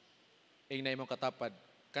 Ingna imong katapad,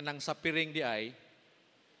 kanang sa piring di ay,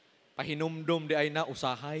 pahinumdum di ay na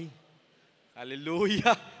usahay.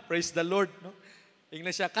 Hallelujah! Praise the Lord. No?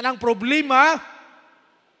 Ingna siya, kanang problema,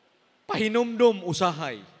 pahinumdum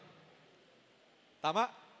usahay. Tama?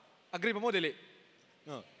 Agree ba mo, dili?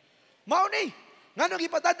 No. Mauni, nga nung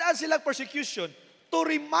ipatadaan silang persecution, to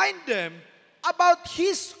remind them about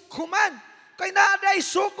His command. Kay naaday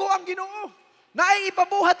sugo ang Ginoo. Naay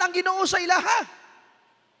ipabuhat ang Ginoo sa ilaha.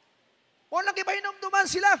 Walang ipahinumduman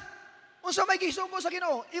sila. Unsa may gisugo sa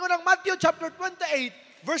Ginoo? Ingon ang Matthew chapter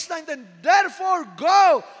 28, verse 19, therefore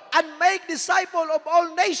go and make disciple of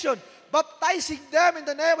all nations, baptizing them in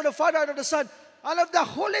the name of the Father and of the Son and of the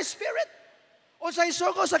Holy Spirit. Unsa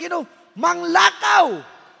isugo sa Ginoo? Manglakaw.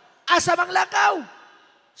 Asa manglakaw?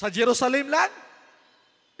 Sa Jerusalem lang?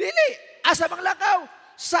 Dili, asa manglakaw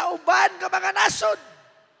sa uban nga mga nasod.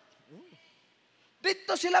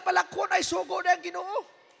 Dito sila palakwon ay sugo na ang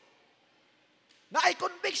Ginoo. Na ay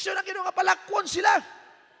conviction ang Ginoo nga palakwon sila.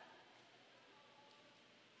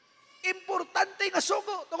 Importante nga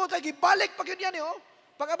sugo. Tungkol kay gibalik pag yun yan,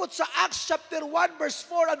 pag-abot sa Acts chapter 1 verse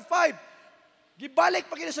 4 and 5. Gibalik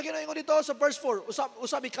pag yun sa Ginoo ingon dito sa verse 4.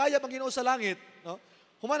 Usabi kaya mang Ginoo sa langit, no?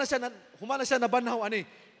 Humana siya na banhaw ani.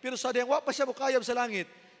 Pero sa diyang wa pa siya mukayab sa langit.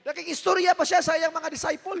 Nakikistorya pa siya sa iyang mga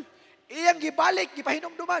disciple. Iyang gibalik,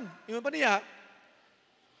 gipahinumduman. Ingon pa niya,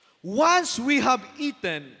 once we have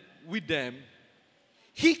eaten with them,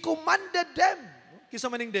 He commanded them. Kisa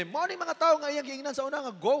maning them. Mao ni mga tao nga iyang giingnan sa una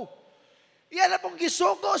nga go. Iyan na pong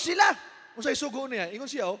gisugo sila. Kung sa isugo niya, ingon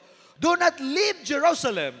siya, do not leave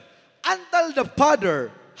Jerusalem until the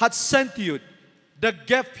Father had sent you the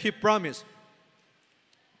gift He promised.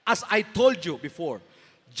 As I told you before,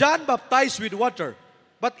 John baptized with water,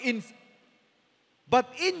 but in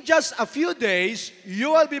just a few days,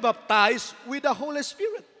 you will be baptized with the Holy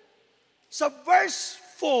Spirit. Sa verse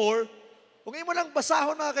 4, kung imo lang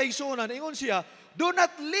basahon mga kaigsunan, ingon siya, do not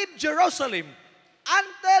leave Jerusalem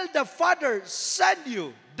until the Father send you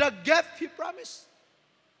the gift He promised.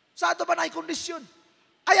 Sa ato pa na kondisyon,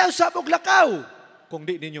 ayaw sa lakaw kung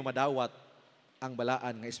di ninyo madawat ang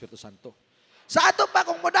balaan ng Espiritu Santo. Sa ato pa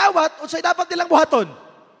kung madawat, unsay dapat nilang buhaton?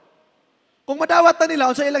 Kung madawat na nila,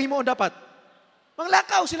 unsay ilang himuon dapat?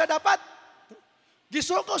 Manglakaw sila dapat.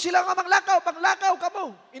 Gisuko sila nga manglakaw, panglakaw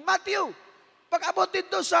kamo. In Matthew, pag abot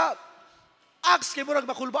dito sa Acts, kay murag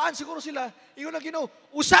makulbaan siguro sila, ingon na Ginoo,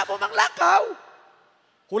 usa mo manglakaw.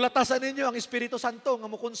 Hulatasan ninyo ang Espiritu Santo nga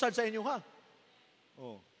mukonsard sa inyo, ha?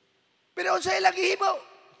 Oh. Pero unsa ilang gihimo?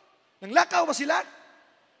 Nanglakaw ba sila?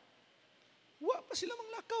 Wa pa sila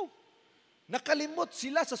manglakaw. Nakalimot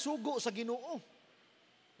sila sa sugo sa Ginoo.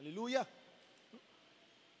 Hallelujah.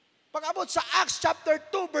 Pag-abot sa Acts chapter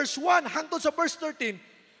 2 verse 1 hangtod sa verse 13,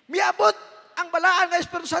 miabot ang balaan nga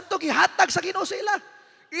Espiritu Santo gihatag sa Ginoo sa ila.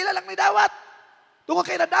 Ila lang may dawat. Tungod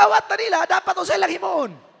kay nadawat na nila, dapat o sa ilang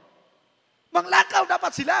himuon. Manglakaw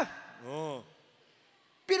dapat sila. Oh.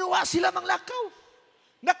 Pero wa sila manglakaw.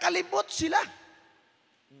 Nakalimot sila.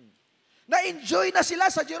 Na-enjoy na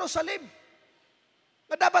sila sa Jerusalem.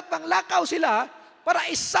 Na dapat manglakaw sila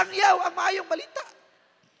para isangyaw ang maayong balita.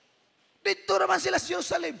 Dito naman sila sa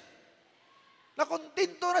Jerusalem.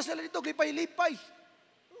 Nakontinto na sila dito, lipay-lipay.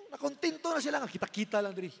 Nakontinto na sila, kita-kita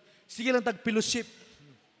lang diri. Sige lang tag-fellowship.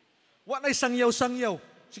 Wa na sangyaw-sangyaw.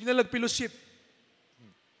 Sige na lang fellowship.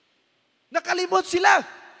 Nakalimot sila.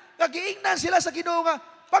 Nagiingnan sila sa Ginoo nga,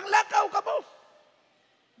 panglakaw ka mo.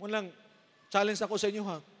 Muna lang, challenge ako sa inyo,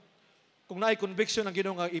 ha. Kung naay conviction ang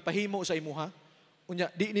Ginoo nga ipahimo sa imo, ha, unya,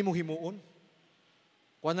 di ni mo himuon.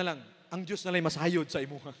 Kuha na lang, ang Diyos na lang masayod sa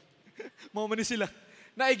imo, ha. Maumani sila.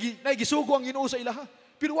 Naigisugo ang Ginoo sa ila, ha.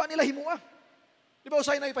 Pero wa nila himua. Di ba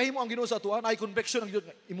usay na ipahimo ang Ginoo sa tuwa, naay conviction ang Diyos,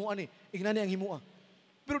 imuan ni, ignani ang himua.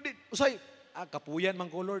 Pero di, usay, kapuyan man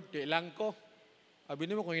ko, Lord, kailang ko. Sabi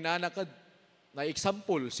mo kung inaanak ka,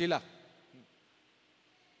 na-example sila.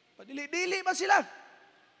 Padili-dili man sila.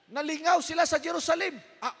 Nalingaw sila sa Jerusalem.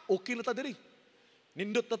 Okay na ta diri.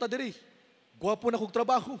 Nindot na ta diri. Gwapo na kong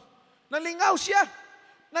trabaho. Nalingaw siya.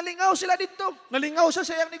 Nalingaw sila dito. Nalingaw siya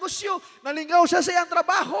sa iyang negosyo. Nalingaw siya sa iyang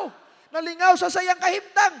trabaho. Nalingaw siya sa iyang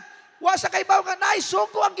kahimtang. Wa sa kaibaw nga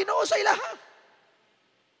naisuko ang Ginoo sa ilaha.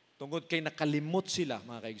 Tungod kay nakalimot sila,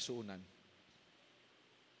 mga kaigsuunan.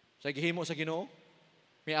 Sa gihimo sa Ginoo,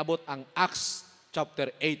 may abot ang Acts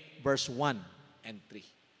chapter 8 verse 1 and 3.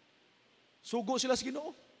 Sugo sila sa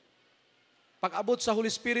Ginoo. Pag-abot sa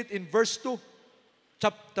Holy Spirit in verse 2,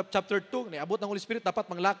 chapter 2, niabot ng Holy Spirit, dapat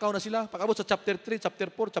manglakaw na sila. Pag-abot sa chapter 3,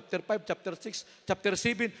 chapter 4, chapter 5, chapter 6, chapter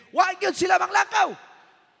 7, wag yun sila manglakaw.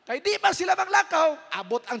 Kay di man sila manglakaw,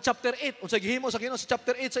 abot ang chapter 8. Unsa gihimo sa Ginoo sa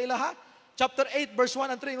chapter 8 sa ilaha? Chapter 8 verse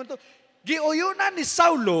 1 and 3. Giuyunan ni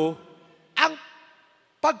Saulo ang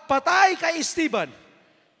pagpatay kay Esteban.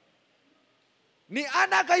 Ni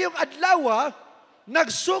ana kayong adlaw,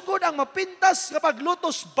 nagsugod ang mapintas nga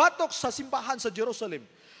paglutos batok sa simbahan sa Jerusalem.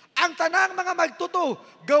 Ang tanang mga magtuto,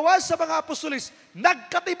 gawas sa mga apostolis,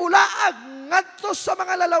 nagkatibulaag ngadto sa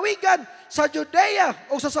mga lalawigan sa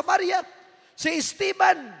Judea o sa Samaria. Si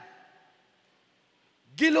Esteban,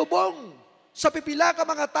 gilubong sa pipila ka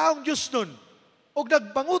mga taong Diyos nun, o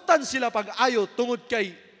nagbangutan sila pag-ayo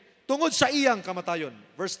tungod sa iyang kamatayon.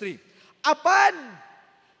 Verse 3. Apan,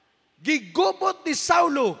 gigubot ni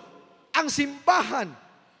Saulo ang simbahan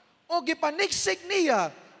o gipaniksik niya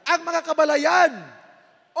ang mga kabalayan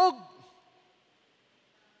o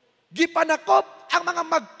gipanakop ang mga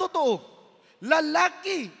magtotoo,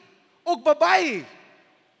 lalaki o babae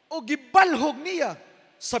o gibalhog niya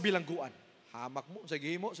sa bilangguan. Hamak mo sa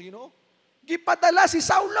Ginoo. Gipadala si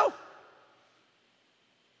Saulo.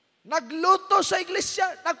 Nagluto sa iglesia,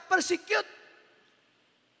 nagpersecute.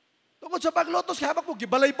 Tungkol sa paglutos, kaya mo,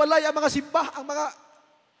 gibalay-balay ang mga ang mga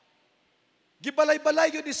gibalay-balay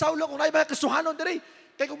yun ni Saulo kung na mga krisuhanon diri.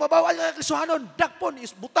 Kaya kung mabawal nga krisuhanon, dakpon,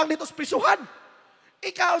 butang dito sa prisuhan.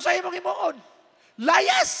 Ikaw sa imong himuon.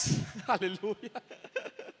 Layas! Hallelujah!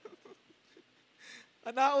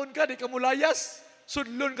 Anaon ka, di ka mo layas.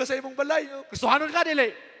 Sudlon ka sa imong balay. Krisuhanon ka, dili.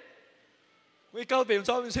 Kung ikaw, be,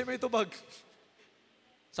 sa imong itubag.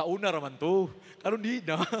 Sa una raman to. Karon di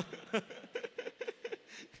na.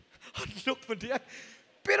 Hadlok pa diyan.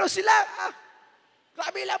 Pero sila,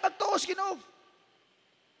 grabe lang magtuos, Ginoo.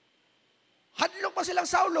 Hadlok pa silang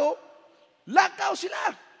Saulo, lakaw sila.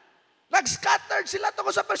 Nag-scattered sila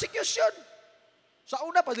tungkol sa persecution. Sa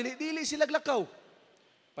una, padili-dili sila lakaw.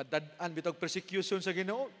 Padadaan bitog persecution sa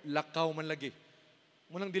Ginoo, lakaw man lagi.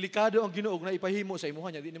 Munang delikado ang Ginoo na ipahimo sa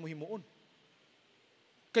imuha niya, di mo himuon.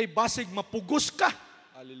 Kay basig mapugos ka.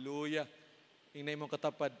 Hallelujah. Ingay mo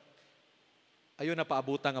katapad. Ayun na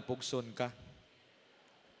paabutan nga pugson ka.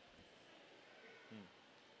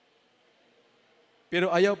 Pero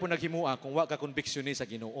ayaw po naghimua kung wa ka conviction ni sa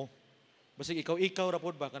Ginoo. Basig ikaw ra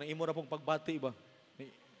pod ba kanang imo ra pong pagbati ba.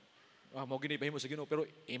 Mao gini pahimo sa Ginoo pero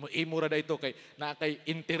imo ra da ito kay na kay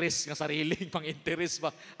interest nga sariling pang-interest ba.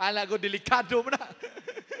 Ala go delikado mo na.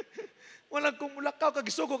 Walang kumulakaw ka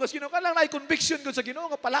gisugo ka sa Ginoo kanang naay conviction gud sa Ginoo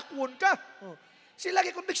nga palakwon ka. Sila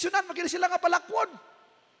gi convictionan magili sila nga palakwon.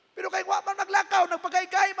 Pero kay wa man naglakaw,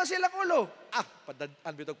 nagpagay-gay man silang ulo.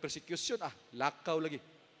 Padadaan bitog persecution, lakaw lagi.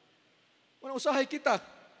 Muna usahay kita.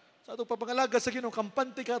 Sa atong papangalagad sa Ginoo,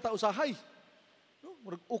 kampante ka ta usahay. No?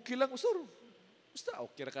 Murag okay lang usor. Basta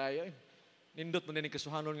okay ra kaya. Nindot mo na ni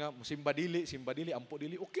kasuhanon nga, simba dili, ampo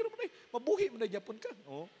dili. Okay ra mo na. Mabuhi mo na gyapon ka.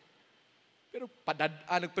 Oh. Pero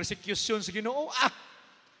nagpersecution sa Ginoo,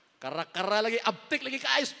 kara-kara lagi, abtik lagi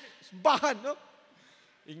kaayos, simbahan, no?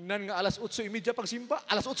 Ingnan nga alas 8:30 pang simba,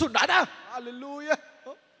 alas 8 na. Hallelujah.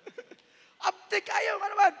 Oh. Abtik kayo,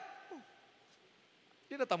 ano man?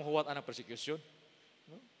 Di na tamahuwat ang persecution.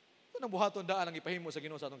 No? Ito nang buhaton daan ang ipahimo sa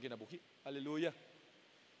Ginoo sa atong kinabuhi. Hallelujah.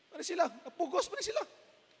 Ano sila? Napugos pa sila.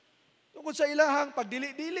 Tungkol sa ilahang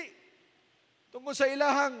pagdili-dili. Tungkol sa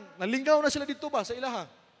ilahang, nalingaw na sila dito ba sa ilahang?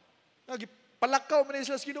 Palakaw man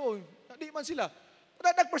sila sa Ginoo. Di man sila.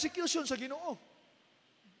 Nag-persecution sa Ginoo.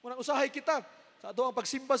 Munang usahay kita. Sa ato ang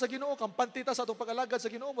pagsimba sa Ginoo, kampante ta sa atong pag-alagad sa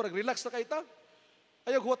Ginoo, murag relax na kita.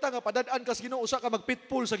 Ayaw huwata nga, padadaan ka sa Ginoo, usa ka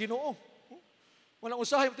mag-pitbull sa Ginoo. Munang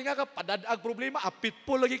usahay mo tinga ka, padadaag problema,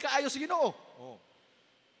 pitbull lagi ka ayo sa Ginoo. Oh.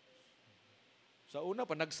 Sa una,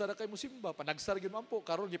 panagsara kay mo simba, panagsara gyud mampo,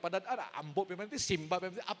 karon gipadad-an, ambo pa man simba pa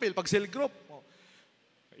apil pag cell group. Oh.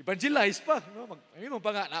 Evangelize pa, no? Mo pa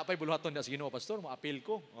nga napay buluhaton sa Ginoo pastor, mo apil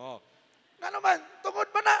ko. Oh. Ngano man, tungod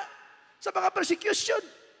man na sa mga persecution.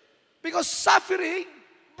 Because suffering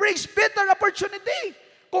brings better opportunity.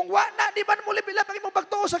 Kung wala, di man mo libilang ang imong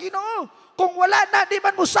pagtuo sa Ginoo. Kung wala na, di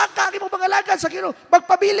man mo saka ang imong pangalagan sa Ginoo.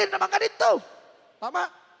 Magpabilin naman ka dito. Tama?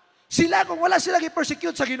 Sila, kung wala sila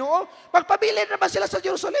i-persecute sa Ginoo, magpabilin naman sila sa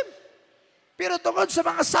Jerusalem. Pero tungkol sa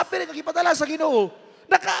mga suffering ang ipadala sa Ginoo,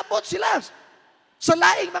 nakaabot sila sa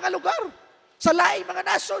laing mga lugar, sa laing mga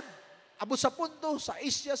nasod. Abot sa Punto, sa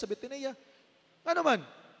Asia, sa Bithynia. Ano man?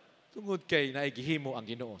 Tungod kay naigihimo ang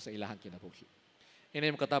Ginoo sa ilahang kinabuhi. Inay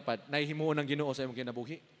mo katapat, naihimuon ang Ginoo sa imong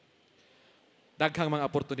kinabuhi. Daghang mga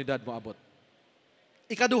oportunidad mo abot.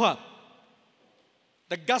 Ikaduha,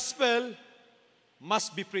 the gospel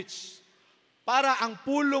must be preached para ang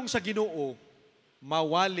pulong sa Ginoo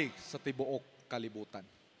mawali sa tibuok kalibutan.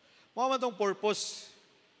 Mao man tong purpose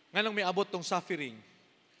nganong may abot tong suffering.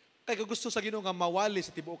 Kay gusto sa Ginoo nga mawali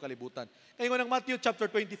sa tibuok kalibutan. Kay nang Matthew chapter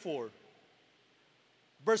 24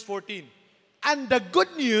 verse 14. And the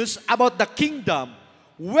good news about the kingdom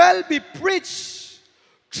will be preached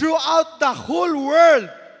throughout the whole world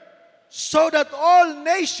so that all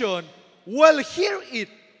nations will hear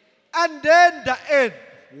it. And then the end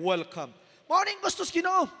will come. Mauning gusto sa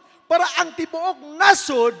Ginoo para ang tibuok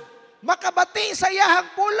nasod makabati sa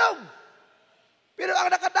iyahang pulong. Pero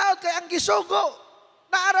ang nakadaot kay ang gisugo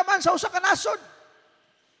naaraman sa usa ka nasod.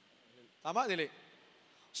 Tama dili?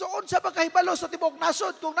 So unsa ba kahibalo sa tibuok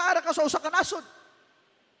nasod kung naara ka sa usa ka nasod?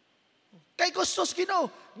 Kay gusto sa Ginoo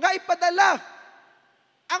nga ipadala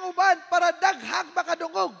ang uban para daghang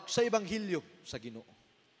makadungog sa ebanghelyo sa Ginoo.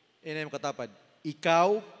 Inay mo katapad,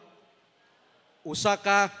 ikaw usa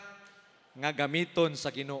ka nga gamiton sa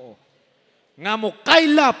Ginoo nga mo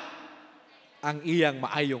kaylap ang iyang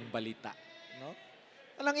maayong balita, no?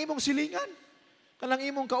 Kanang imong silingan, kanang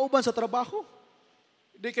imong kauban sa trabaho.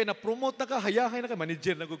 Di kay na-promote na ka, hayahay na ka,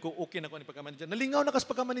 manager na kung okay na ko ni pagka-manager. Nalingaw na ka sa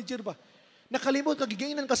pagka-manager ba? Nakalimot ka,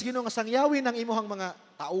 gigainan ka sa Ginoo nga sangyawin ang imong mga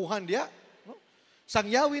tauhan diya, no?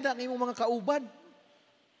 Sangyawin na ang imong mga kauban.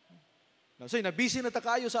 So, nabisi na ta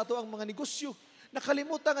kaayo sa ato ang mga negosyo.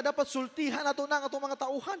 Nakalimutan nga dapat sultihan ato na ang ato mga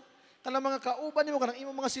tauhan. Kanang mga kauban nimo, kanang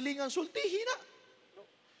imong mga silingan, sultihin na.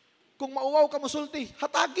 Kung mauwaw ka mo sulti,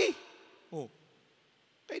 hatagi. Oh.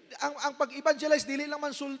 Kaya ang pag-evangelize, dili lang man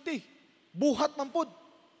sulti. Buhat man pod.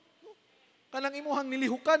 Kanang imuhang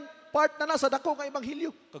nilihukan, part na sa dako nga ebanghelyo.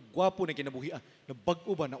 Kagwapo na kinabuhian.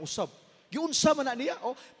 Nabag-o ba, nausab. Giunsa man na niya.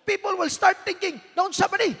 Oh. People will start thinking, naunsa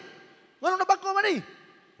man ni? Nganong nabag-o man ni?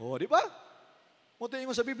 Oh, di ba? Muto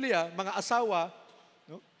ingon sa Biblia, mga asawa,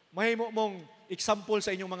 no? Mahimo mong example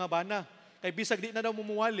sa inyong mga bana. Kay bisag di na daw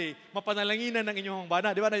mumuwali, mapanalanginan ng inyong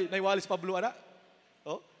bana. Di ba? Naiwalis Pablo, ana?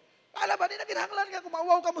 Oh? Alam ba, di na kinahanglan nga kung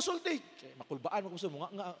mauwaw ka musulti. Kaya makulbaan mo kung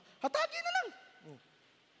nga, hatagi na lang. Oh.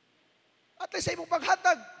 At least sa imong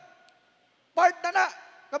paghatag, part na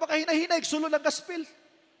kapag-hinahinay, sulod ang gospel.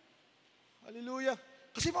 Hallelujah.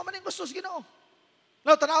 Kasi mo man yung gusto sa Ginoo.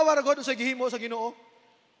 Now, tanawa ra God sa gihimo sa Ginoo.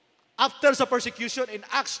 After sa persecution in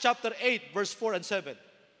Acts chapter 8, verse 4 and 7.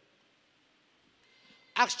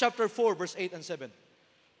 Acts chapter 4, verse 8 and 7.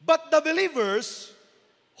 But the believers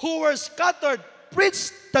who were scattered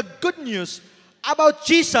preached the good news about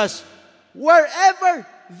Jesus wherever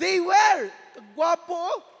they were.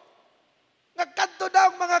 Kagwapo. Nagkanto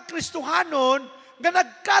daw ang mga Kristohanon nga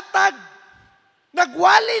nagkatag,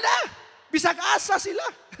 nagwali na. Bisag asa sila.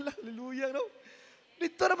 Hallelujah, no?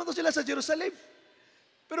 Dito naman to sila sa Jerusalem.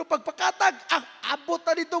 Pero pagpakatag, abot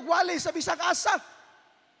na dito wali sa bisag asa.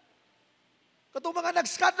 Katong mga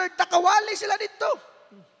nag-scattered, nakawali sila dito.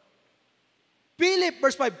 Philip,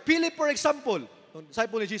 verse 5, Philip, for example,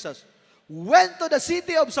 disciple ni Jesus, went to the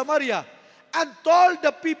city of Samaria and told the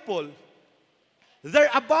people there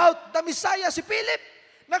about the Messiah. Si Philip,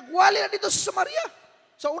 nagwali na dito sa Samaria.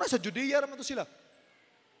 Sa una, sa Judea naman to sila.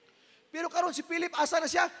 Pero karon si Philip, asa na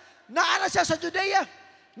siya? Naana siya sa Judea.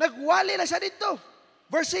 Nagwali na siya dito.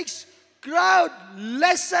 Verse 6, crowd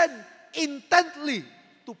listened intently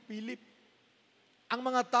to Philip. Ang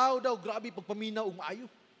mga tao daw, grabe pagpaminaw ug maayo.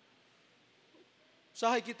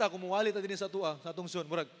 Sahay kita, kumuwali ta din sa tuwa, sa atong son,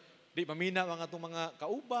 murag, di maminaw ang atong mga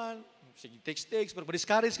kauban, sige, text, pero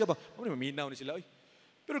ma-discourage ka ba? Maminaw ni sila, oy.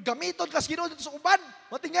 Pero gamiton kas Ginoo dito sa uban,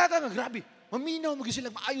 matinga ka nga, grabe, maminaw, magi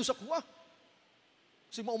silang maayo sa kuha.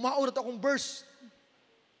 Kasi maumaon na akong verse,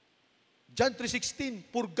 John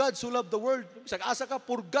 3:16, for God so loved the world. Sag-asa ka,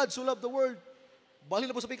 for God so loved the world. Bali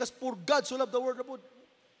na po sa pikas, for God so loved the world na po.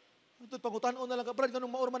 Ito, pangutan-on na lang ka, Brad, kanong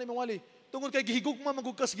maor man imong wali. Tungod kay gihigugma,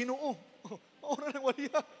 magugkas Ginoo. Maor na ng wali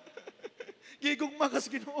ha. Gihigugma kas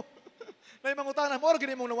Ginoo. Na imong utana, maor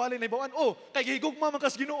gini mong nawali na ibawan. Oh, kay gihigugma man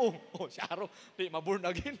kas Ginoo. Oh, siyaro, di ma-born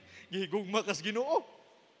again. Gihigugma kas Ginoo.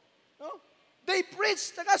 No? They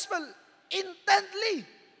preached the gospel intently.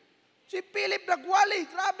 Si Philip nagwali,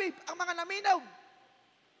 grabe, ang mga naminaw.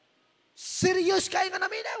 Serious kayo nga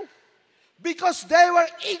naminaw. Because they were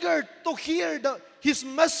eager to hear his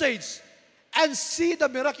message and see the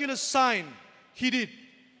miraculous sign he did.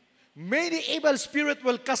 Many evil spirits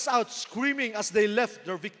will cast out screaming as they left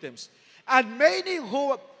their victims. And many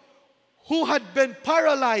who had been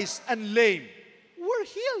paralyzed and lame were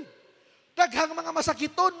healed. Daghang mga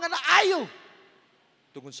masakiton nga naayo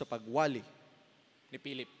tungod sa pagwali ni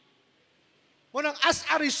Philip. Munang as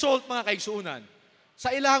a result, mga kaigsuunan, sa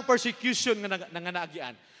ilahang persecution nga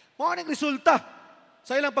nanganagian, mao ning resulta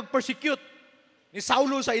sa ilang pag-persecute ni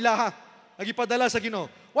Saulo sa ilaha, nagipadala sa Ginoo.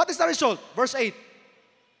 What is the result? Verse 8.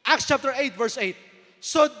 Acts chapter 8, verse 8.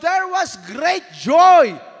 So there was great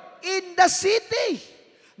joy in the city.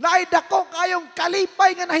 Naidako kayong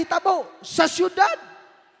kalipay nga nahitabo sa syudad.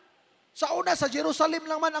 Sa una, sa Jerusalem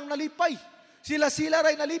lang man ang nalipay. Sila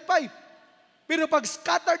ray nalipay. Pero pag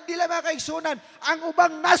scattered nila mga kaigsunan, ang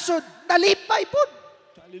ubang nasod, nalipay po.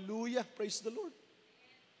 Hallelujah, praise the Lord.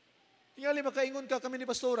 Tingali makaingon ka kami ni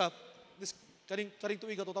Pastora, karing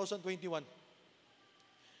tuig 2021.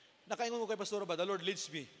 Nakaingon ko kay Pastora ba, the Lord leads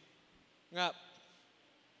me. Nga,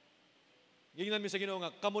 gingnan mi sa Ginoo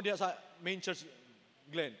nga, kamo diya sa main church,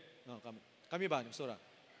 Glenn. No, kami ba, ni Pastora?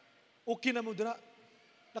 Okay na mo dira.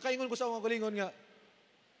 Nakaingon ko sa mga kalingon nga,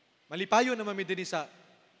 malipayon naman mi din sa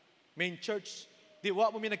main church. Di,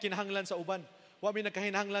 wa mo mi nagkinahanglan sa uban. Wa mi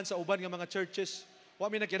nagkahinahanglan sa uban nga mga churches. Wa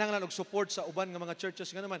mi nagkinahanglan og support sa uban nga mga churches.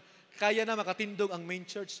 Nga naman, kaya na makatindog ang main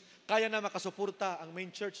church. Kaya na makasuporta ang main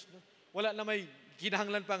church. Wala na may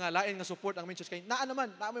kinahanglan pa nga lain nga support ang main church. Kaya naa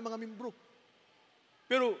may mga membro.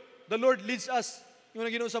 Pero the Lord leads us. Yung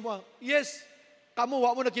Ginoo sa mo, yes, kamo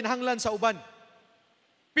wa mo nagkinahanglan sa uban.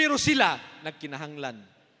 Pero sila nagkinahanglan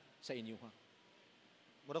sa inyo ha.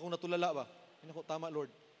 Mura kong natulala ba? Ako, tama Lord.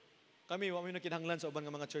 Kami, wa mo nagkinahanglan sa uban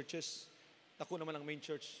nga mga churches. Tako naman ang main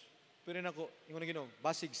church. Pero nako, yung Ginoo,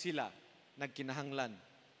 basig sila nagkinahanglan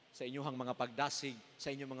sa inyong mga pagdasig,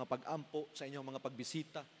 sa inyong mga pag-ampo, sa inyong mga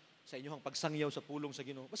pagbisita, sa inyong pagsangyaw sa pulong sa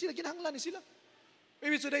Ginoo. Basi nagkinahanglan ni sila.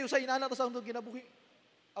 Maybe today, usay inana ta sa akong kinabuhi.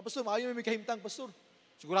 Pastor, maayo may kahimtang, Pastor.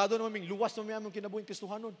 Sigurado naman may luwas naman aming kinabuhi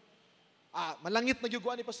Kristohanon. Malangit na gyud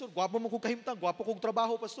ni Pastor. Gwapo mo kong kahimtang, gwapo kong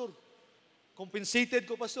trabaho, Pastor. Compensated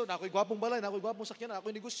ko, Pastor. Na ako'y gwapong balay, na ako'y gwapong sakyan, na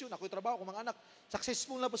ako'y negosyo, na ako'y trabaho, ko mga anak.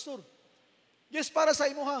 Successful na, Pastor. Yes, para sa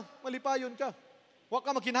imo ha, malipayon ka. Wa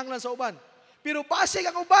ka magkinahanglan sa uban. Pero basig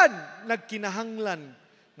ang uban, nagkinahanglan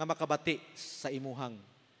nga makabati sa imuhang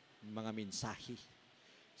mga mensahe,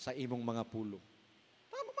 sa imong mga pulong.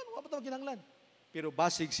 Tama man, wa pa ito magkinahanglan. Pero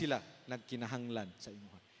basig sila, nagkinahanglan sa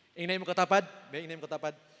imuha. Inay mo katapad,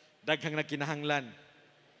 daghang nagkinahanglan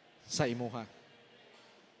sa imuha.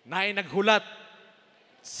 Naay naghulat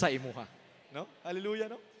sa imuha. No? Hallelujah,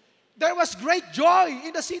 no? There was great joy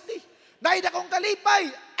in the city. Naay dakong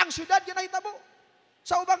kalipay ang syudad nga nahitabo.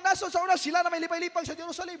 Sa ubang nasod, sa una sila na may lipay-lipay sa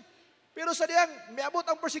Jerusalem. Pero sa diyang miabot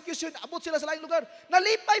ang persecution, abot sila sa laing lugar.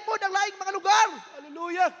 Nalipay po ng laing mga lugar.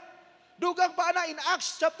 Hallelujah. Dugang pa na in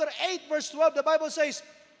Acts chapter 8 verse 12, the Bible says,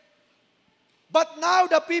 but now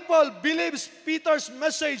the people believes Peter's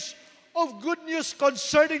message of good news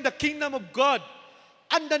concerning the kingdom of God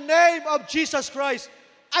and the name of Jesus Christ.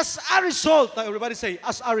 As a result, now everybody say,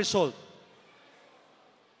 as a result.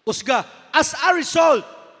 Usga, as a result.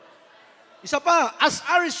 Isa pa, as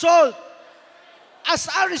a result. As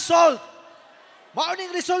a result. Mauning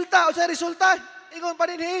resulta, o sa resulta, ingon pa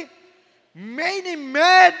din many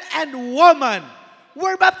men and women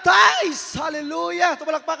were baptized. Hallelujah!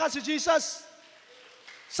 Tumalakpakan si Jesus.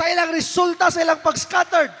 Sa ilang resulta, sa ilang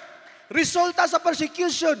pag-scattered, resulta sa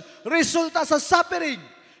persecution, resulta sa suffering,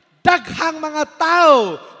 daghang mga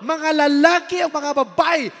tao, mga lalaki o mga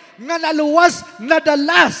babae, nga naluwas,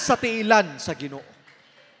 nadalas sa tiilan sa Ginoo.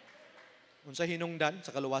 Unsa hinungdan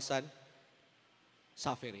sa kaluwasan?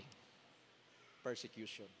 Suffering.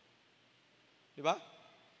 Persecution. Di ba?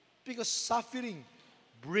 Because suffering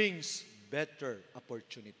brings better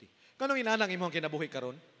opportunity. Kanong inanang imong kinabuhi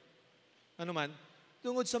karon? Ano man?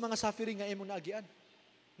 Tungod sa mga suffering nga imong naagian.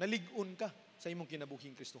 Nalig-on ka sa imong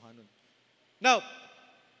kinabuhing Kristohanon. Now,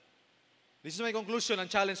 this is my conclusion and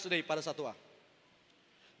challenge today para sa tuwa.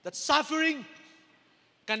 That suffering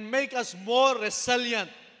can make us more resilient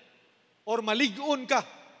or malig-on ka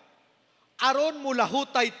aron mo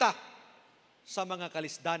lahutay ta sa mga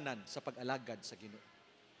kalisdanan sa pag-alagad sa Ginoo.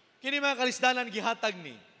 Kini mga kalisdanan gihatag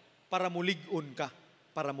ni para mulig-on ka,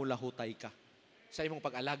 para mulahutay ka sa imong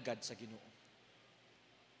pag-alagad sa Ginoo.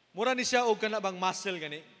 Mura ni siya og kana bang muscle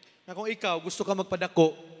gani. Na kung ikaw gusto ka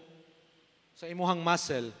magpadako sa imuhang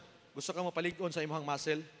muscle, gusto ka mapalig-on sa imuhang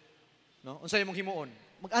muscle, no? Unsa imong himuon?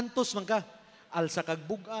 Mag-antos man ka. Alsa kag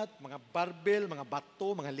bugat, mga barbell, mga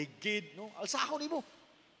bato, mga ligid, no? Alsahon nimo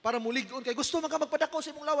para mulig-on kay gusto man ka magpadako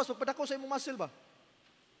sa imong lawas, magpadako sa imong muscle ba?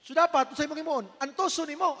 So dapat sa imong himuon,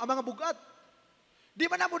 antoson nimo ang mga bugat. Di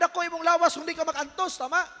man na mo dako imong lawas kung di ka mag-antos,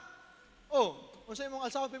 tama? Oh, unsa imong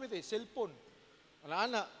alsahon pimiti? Cellphone. Wala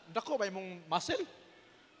na, dako ba imong muscle?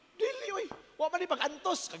 Dili, oy. Wa man ni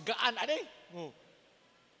pag-antos, kagaan, ane. Oh.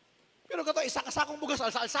 Pero kato, isa kasakong bugas,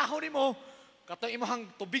 alsa-alsahon nimo. Kato,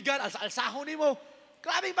 imong tubigan, alsa-alsahon nimo.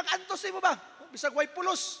 Grabe, pag-antos nimo ba? Bisag way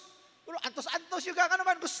pulos. Pero antos-antos yung ka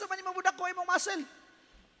naman. Gusto man imong budak ko imong muscle.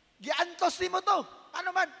 Giantos nimo to.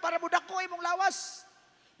 Ano man, para budak ko imong lawas.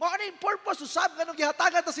 Mga ano yung purpose, usab ganun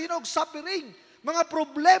gihatagan ta sinog, suffering, mga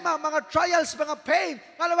problema, mga trials, mga pain.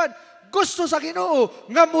 Ano man, gusto sa Ginoo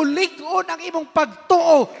nga mulig-on ang imong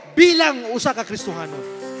pagtuo bilang usa ka Kristohanon.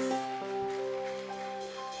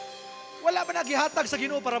 Wala man nagihatag sa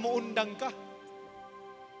Ginoo para muundang ka.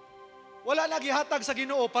 Wala nagihatag sa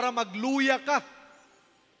Ginoo para magluya ka.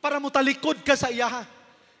 Para mutalikod ka sa iyaha.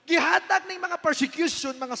 Gihatag ning mga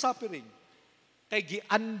persecution, mga suffering. Kay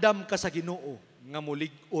giandam ka sa Ginoo nga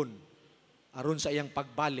mulig-on aron sa iyang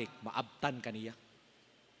pagbalik maabtan kaniya.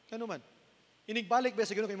 Kano man? Inigbalik ba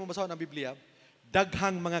sa Ginoo kay mo basahon ang Biblia,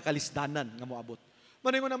 daghang mga kalisdanan nga moabot.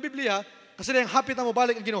 Maningon ang Biblia, kasi dayang hapit na mo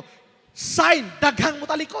balik ang Ginoo, sign daghang mo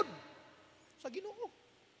talikod sa Ginoo.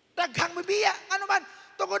 Daghang mabiya, ano man,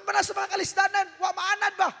 tungod man na sa mga kalisdanan, wa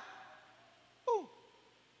maanad ba? Oh.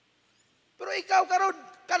 Pero ikaw karon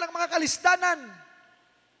kanang mga kalisdanan,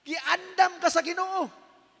 giandam ka sa Ginoo.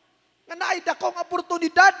 Nga naay dakong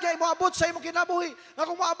oportunidad kay moabot sa imong kinabuhi. Nga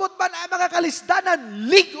kung moabot man ang mga kalisdanan,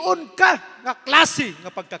 lig-on ka nga klase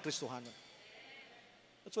nga pagkakristohanon.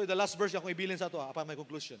 That's why the last verse akong ibilin sa ato upon my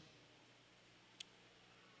conclusion.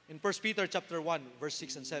 In 1 Peter chapter 1 verse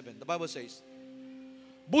 6 and 7, the Bible says,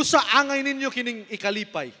 busa angay ninyo kining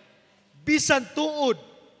ikalipay, bisan tuod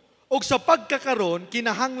og sa pagkakaron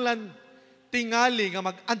kinahanglan tingali nga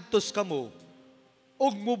mag-antos kamo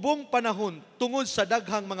og mubong panahon tungod sa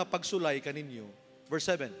daghang mga pagsulay kaninyo. Verse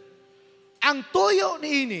 7. Ang tuyo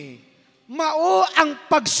niini mao ang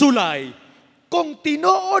pagsulay kung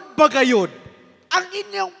tinuod bagayod ang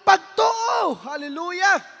inyong pagtuo.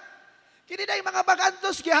 Hallelujah. Kini day mga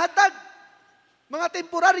pagantos gihatag. Mga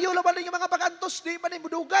temporaryo laban yung mga pagantos di man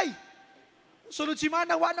mudugay. Sunod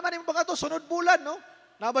simana wa naman yung pagantos sunod bulan no.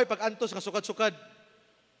 Nabay pag-antos nga sukad-sukad.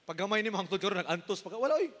 Paggamay nimo hangtod karon nag-antos pag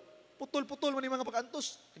wala oy. Putol-putol man yung mga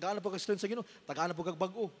pag-antos. Tagaan na po kag strength sa Ginoo. Tagaan na po kag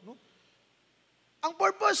bag-o. No? Ang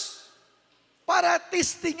purpose, para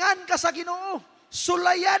testingan ka sa Ginoo.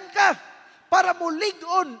 Sulayan ka. Para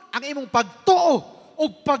mulig-on ang imong pagtuo o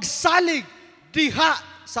pagsalig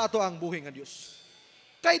diha sa ato ang buhi nga Dios.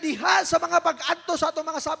 Kay diha sa mga pag-antos sa ato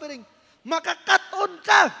mga suffering, makakaton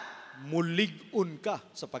ka. Mulig-on ka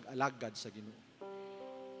sa pag-alagad sa Ginoo.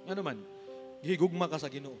 Ano man, gihigugma ka sa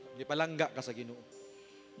Ginoo. Gipalangga ka sa Ginoo.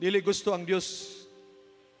 Dili gusto ang Dios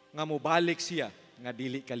nga mobalik siya nga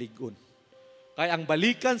dili kaligon. Kay ang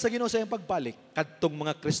balikan sa Ginoo sa iyang pagbalik kadtong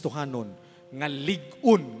mga Kristohanon nga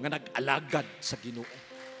ligon nga nag-alagad sa Ginoo.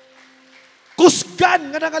 Kusgan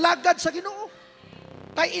nga nag-alagad sa Ginoo.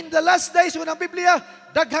 Kay in the last days ng Biblia,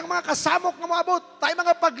 daghang mga kasamok nga moabot, tay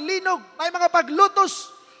mga paglinog, tay mga paglutos.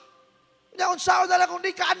 Nya unsaon na lang kung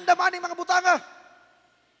di kaandaman ning mga butanga.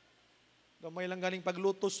 Gamay lang ganing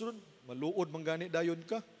paglutos ron. Maluod man gani dayon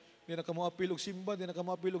ka. Di na ka moapil og simba, di na ka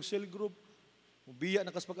moapil og cell group. Mubiya na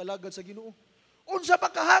kas pag-alagad sa Ginoo. Unsa pa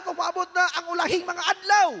kahapon maabot na ang ulahing mga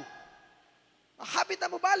adlaw. Hapit na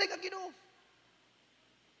mo balik ang Ginoo.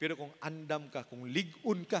 Pero kung andam ka, kung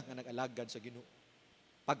ligon ka nga nag-alagad sa Ginoo,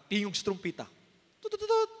 pagtingog sa trumpita,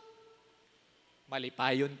 tutututut,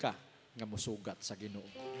 malipayon ka nga musugat sa Ginoo.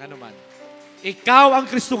 Nga naman, ikaw ang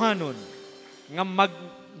Kristohanon nga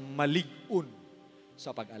magmaligon sa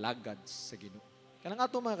pag-alagad sa Ginoo. Kanang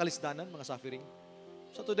ato mga kalisdanan, mga suffering.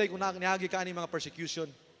 So today, kung nihagi ka ani mga persecution,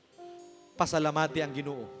 pasalamati ang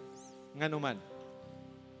Ginoo. Nga naman,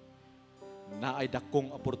 na ay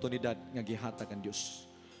dakong oportunidad nga gihatag ang Dios.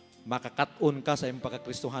 Makakaton ka sa imong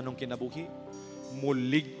pagkakristohanong kinabuhi,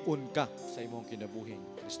 mulig-on ka sa imong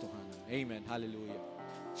kinabuhing Kristohanon. Amen. Hallelujah.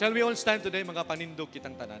 Shall we all stand today, mga panindog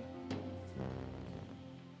kitang tanan?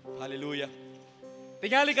 Hallelujah.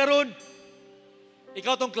 Tingali karon,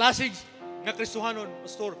 ikaw tong klaseng nga Kristohanon,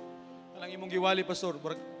 pastor. Anang imong giwali, pastor.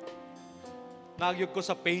 Murag nagyog ko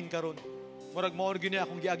sa pain karon. Murag mao gini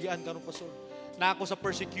akong giagian karon, pastor. Na ako sa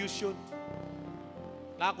persecution.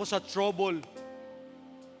 Na ako sa trouble.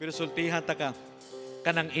 Pero sultihan ta ka,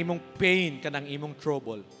 kanang imong pain, kanang imong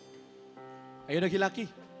trouble. Ayun naghilaki.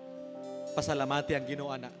 Pasalamati ang Ginoo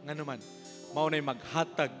ana. Nga naman, mao nay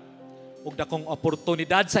maghatag og dakong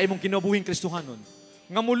oportunidad sa imong kinabuhing Kristohanon.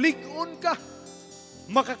 Nga mulig-on ka,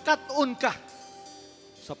 makakaton ka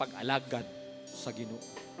sa pag-alagad sa Ginoo.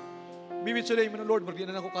 Maybe today, man, Lord, magdi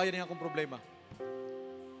na ako kaya niya akong problema.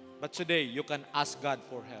 But today, you can ask God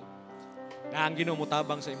for help. Na ang Ginoo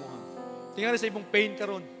mutabang sa imong. Tingnan sa imong pain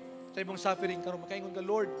karon, sa imong suffering karon, makaingon ka,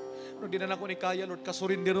 Lord, di na ako ni kaya, Lord,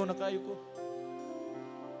 kasurindero na kayo ko.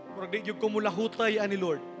 Murag di gyud ko mulahutay ani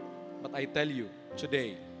Lord. But I tell you,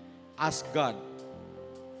 today, ask God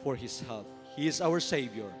for His help. He is our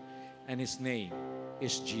Savior, and His name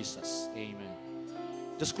is Jesus. Amen.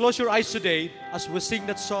 Just close your eyes today as we sing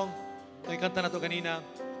that song. Ang kanta na to kanina,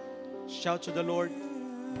 shout to the Lord.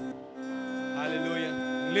 Hallelujah.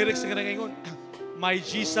 Ang lyrics na kanang my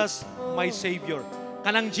Jesus, my Savior.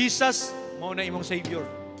 Kanang Jesus, mao na imong Savior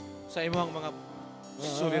sa imong mga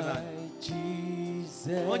suliran.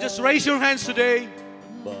 Come on, just raise your hands today.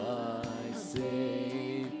 My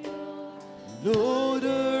Savior, Lord,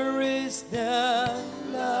 there is none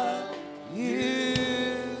like you.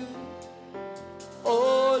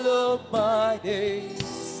 All of my days,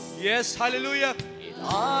 Yes, hallelujah.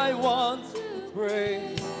 I want to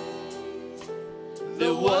praise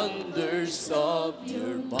the wonders of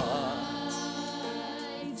your mighty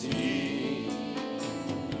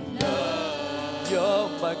love. You're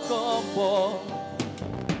my comfort,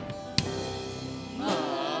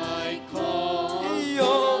 my comfort.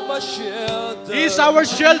 You're my shelter. He is our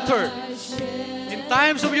shelter in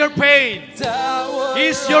times of your pain. Tower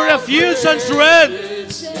He is your refuge and strength.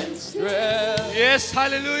 and strength. Yes,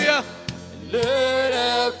 hallelujah. Let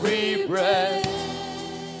every breath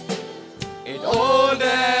in all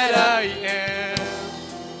that I am.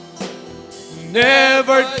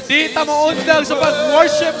 Never di ta maundang sa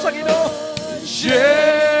pag-worship sa Ginoo.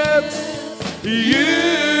 Worship you.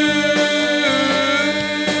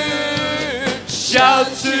 Shout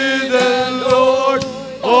to the Lord,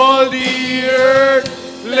 all the earth,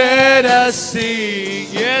 let us sing.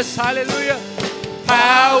 Yes, hallelujah.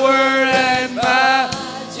 Power and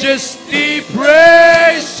majesty,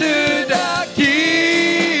 praise to the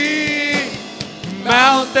King.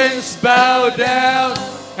 Mountains bow down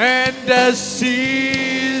and the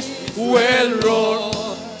seas will roar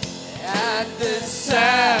At the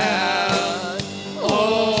sound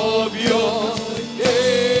of your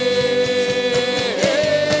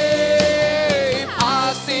name,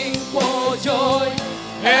 I sing for joy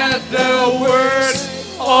at the words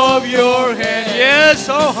of your hand. Yes,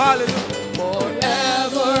 oh hallelujah.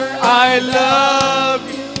 forever. I love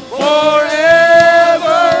you,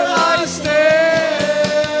 forever I stand.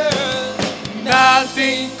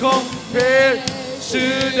 Nothing compared to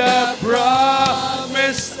the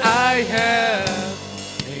promise I have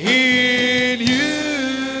in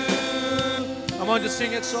you. Come on, just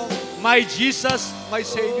sing it song. My Jesus, my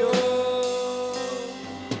Savior.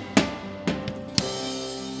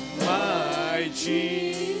 My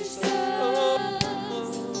Jesus.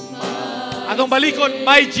 Atong balikon,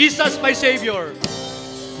 my Jesus, my Savior.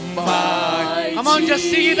 My. Come on, just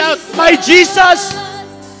sing it out. My Jesus.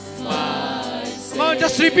 Come on,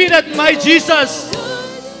 just repeat it. My Jesus.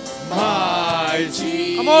 My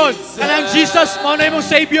Jesus. Come on, kanang Jesus, mao na imong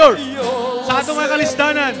Savior. Sa atong mga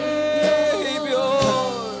kalistanan.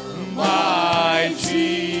 My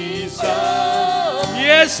Jesus.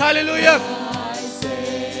 Yes, hallelujah.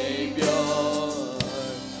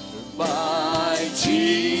 My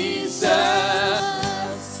Jesus.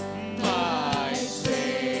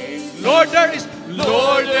 Lord, there is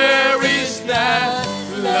Lord, there is none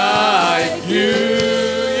like you.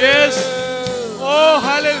 Yes. Oh,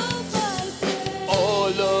 hallelujah.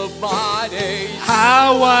 All of my days,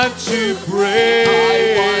 I want to I want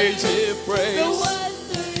praise to praise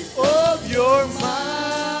of your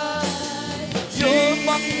your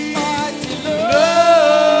mighty love.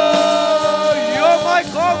 love. You're my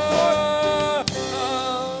comfort.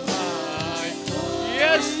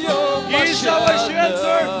 Yes, He's our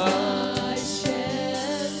shelter.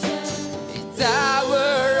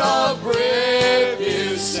 Tower of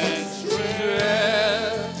refuge and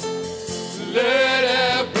strength. Let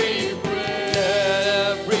every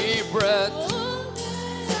breath,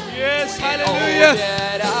 Yes, oh, hallelujah.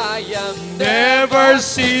 that I am Never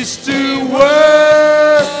cease to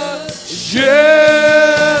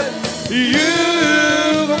worship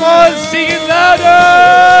you. Come on, sing it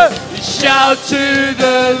louder. Shout to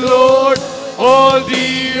the Lord, all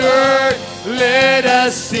the earth, let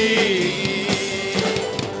us sing.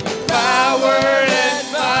 Power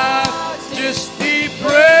and majesty,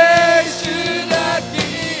 praise to the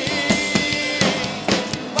King.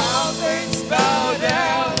 Mountains bow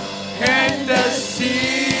down and the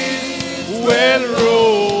sea will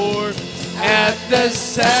roar at the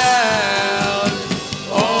sound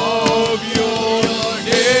of your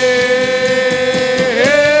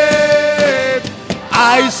name.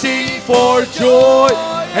 I sing for joy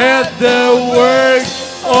at the work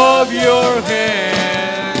of your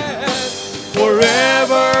hand.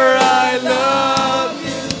 Forever I love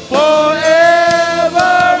you, forever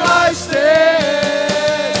I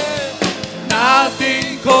stand.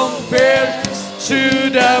 Nothing compares to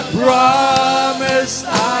the promise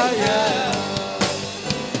I have.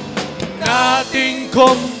 Nothing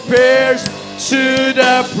compares to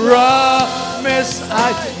the promise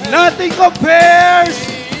I have. Nothing compares.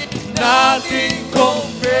 Nothing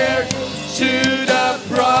compares to the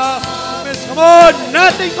promise. Come on,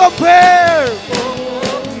 nothing compares.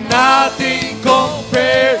 Nothing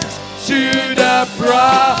compares to the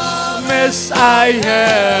promise I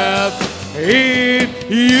have in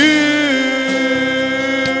you.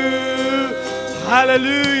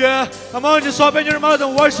 Hallelujah. Come on, just open your mouth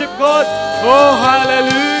and worship God. Oh,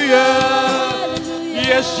 hallelujah.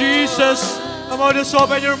 Yes, Jesus. Come on, just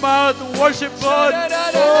open your mouth and worship God.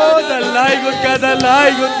 Oh, dalagon ka,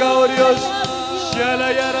 oh Diyos.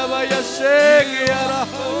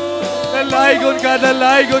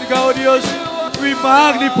 Dalagon ka, oh Diyos. We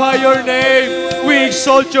magnify your name. We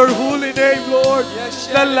exalt your holy name, Lord.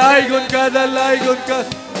 Dalagon ka, dalagon ka.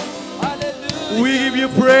 We give you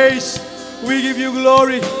praise. We give you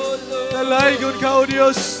glory. Dalagon ka, oh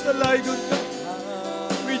Diyos. Dalagon ka.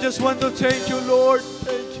 We just want to thank you, Lord.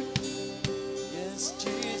 Thank you.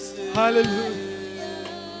 Hallelujah.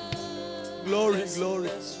 Glory, glory.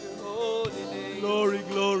 Glory,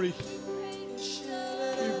 glory.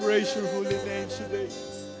 We praise your holy name today.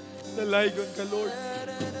 Dalagon ka, Lord.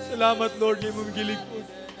 Salamat, Lord, ngayon mong giligpod.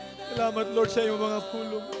 Salamat, Lord, sa iyong mga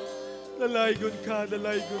pulong. Dalagon ka,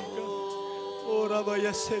 dalagon ka. Oh,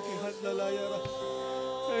 Rabaya Seki Handalayara.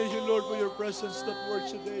 Thank you, Lord, for your presence that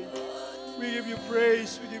works today. We give you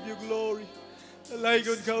praise, we give you glory.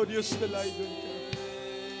 Dalagon ka, O Diyos, dalagon ka.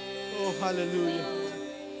 Oh, hallelujah.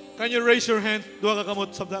 Can you raise your hand? Duha ka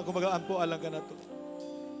kamot, sabda ko mag-aampo, alang ka na to.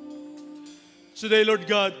 Today, Lord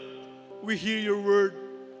God, we hear your word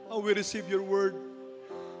and we receive your word.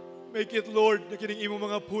 Make it, Lord, na kining imo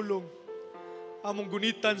mga pulong, among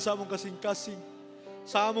gunitan sa among kasing-kasing,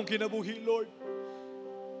 sa among kinabuhi, Lord.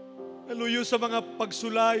 Luyo sa mga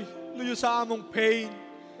pagsulay, luyo sa among pain,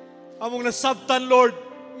 among nasabtan, Lord,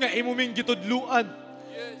 nga imuming gitudluan,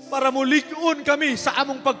 para mulig-on kami sa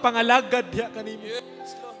among pagpangalagad diha kanimo.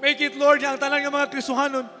 Make it, Lord, nga ang tanan nga mga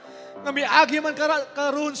Kristohanon, nga miagi man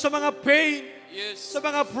karon sa mga pain, sa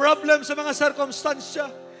mga problem, sa mga circumstansya.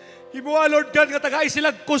 Himuha, Lord God, nga tagay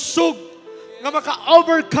sila kusog, nga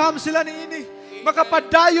maka-overcome sila ni ini,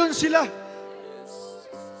 makapadayon sila,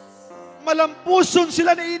 malampuson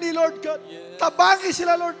sila ni ini, Lord God. Tabangi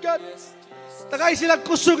sila, Lord God. Tagay sila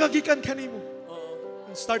kusog nga gikan kanimo.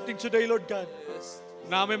 And starting today, Lord God,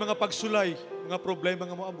 na may mga pagsulay, mga problema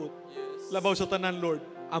nga moabot. Labaw sa tanan, Lord,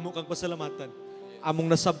 amo kang pasalamatan. Among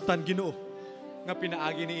nasabtan, Ginoo, nga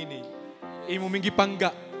pinaagi ni ini. Imo ming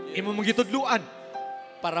gipangga, imo mong gitudluan,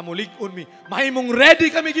 para mulig-on mi. Mahimong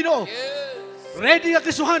ready kami, Ginoo. Ready nga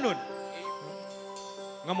Kristohanon.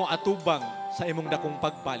 Nga mo atubang sa imong dakong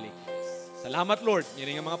pagbalik. Salamat, Lord.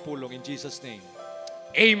 Yan ang mga pulong in Jesus' name.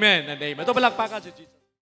 Amen and amen. Ito palakpakan si Jesus.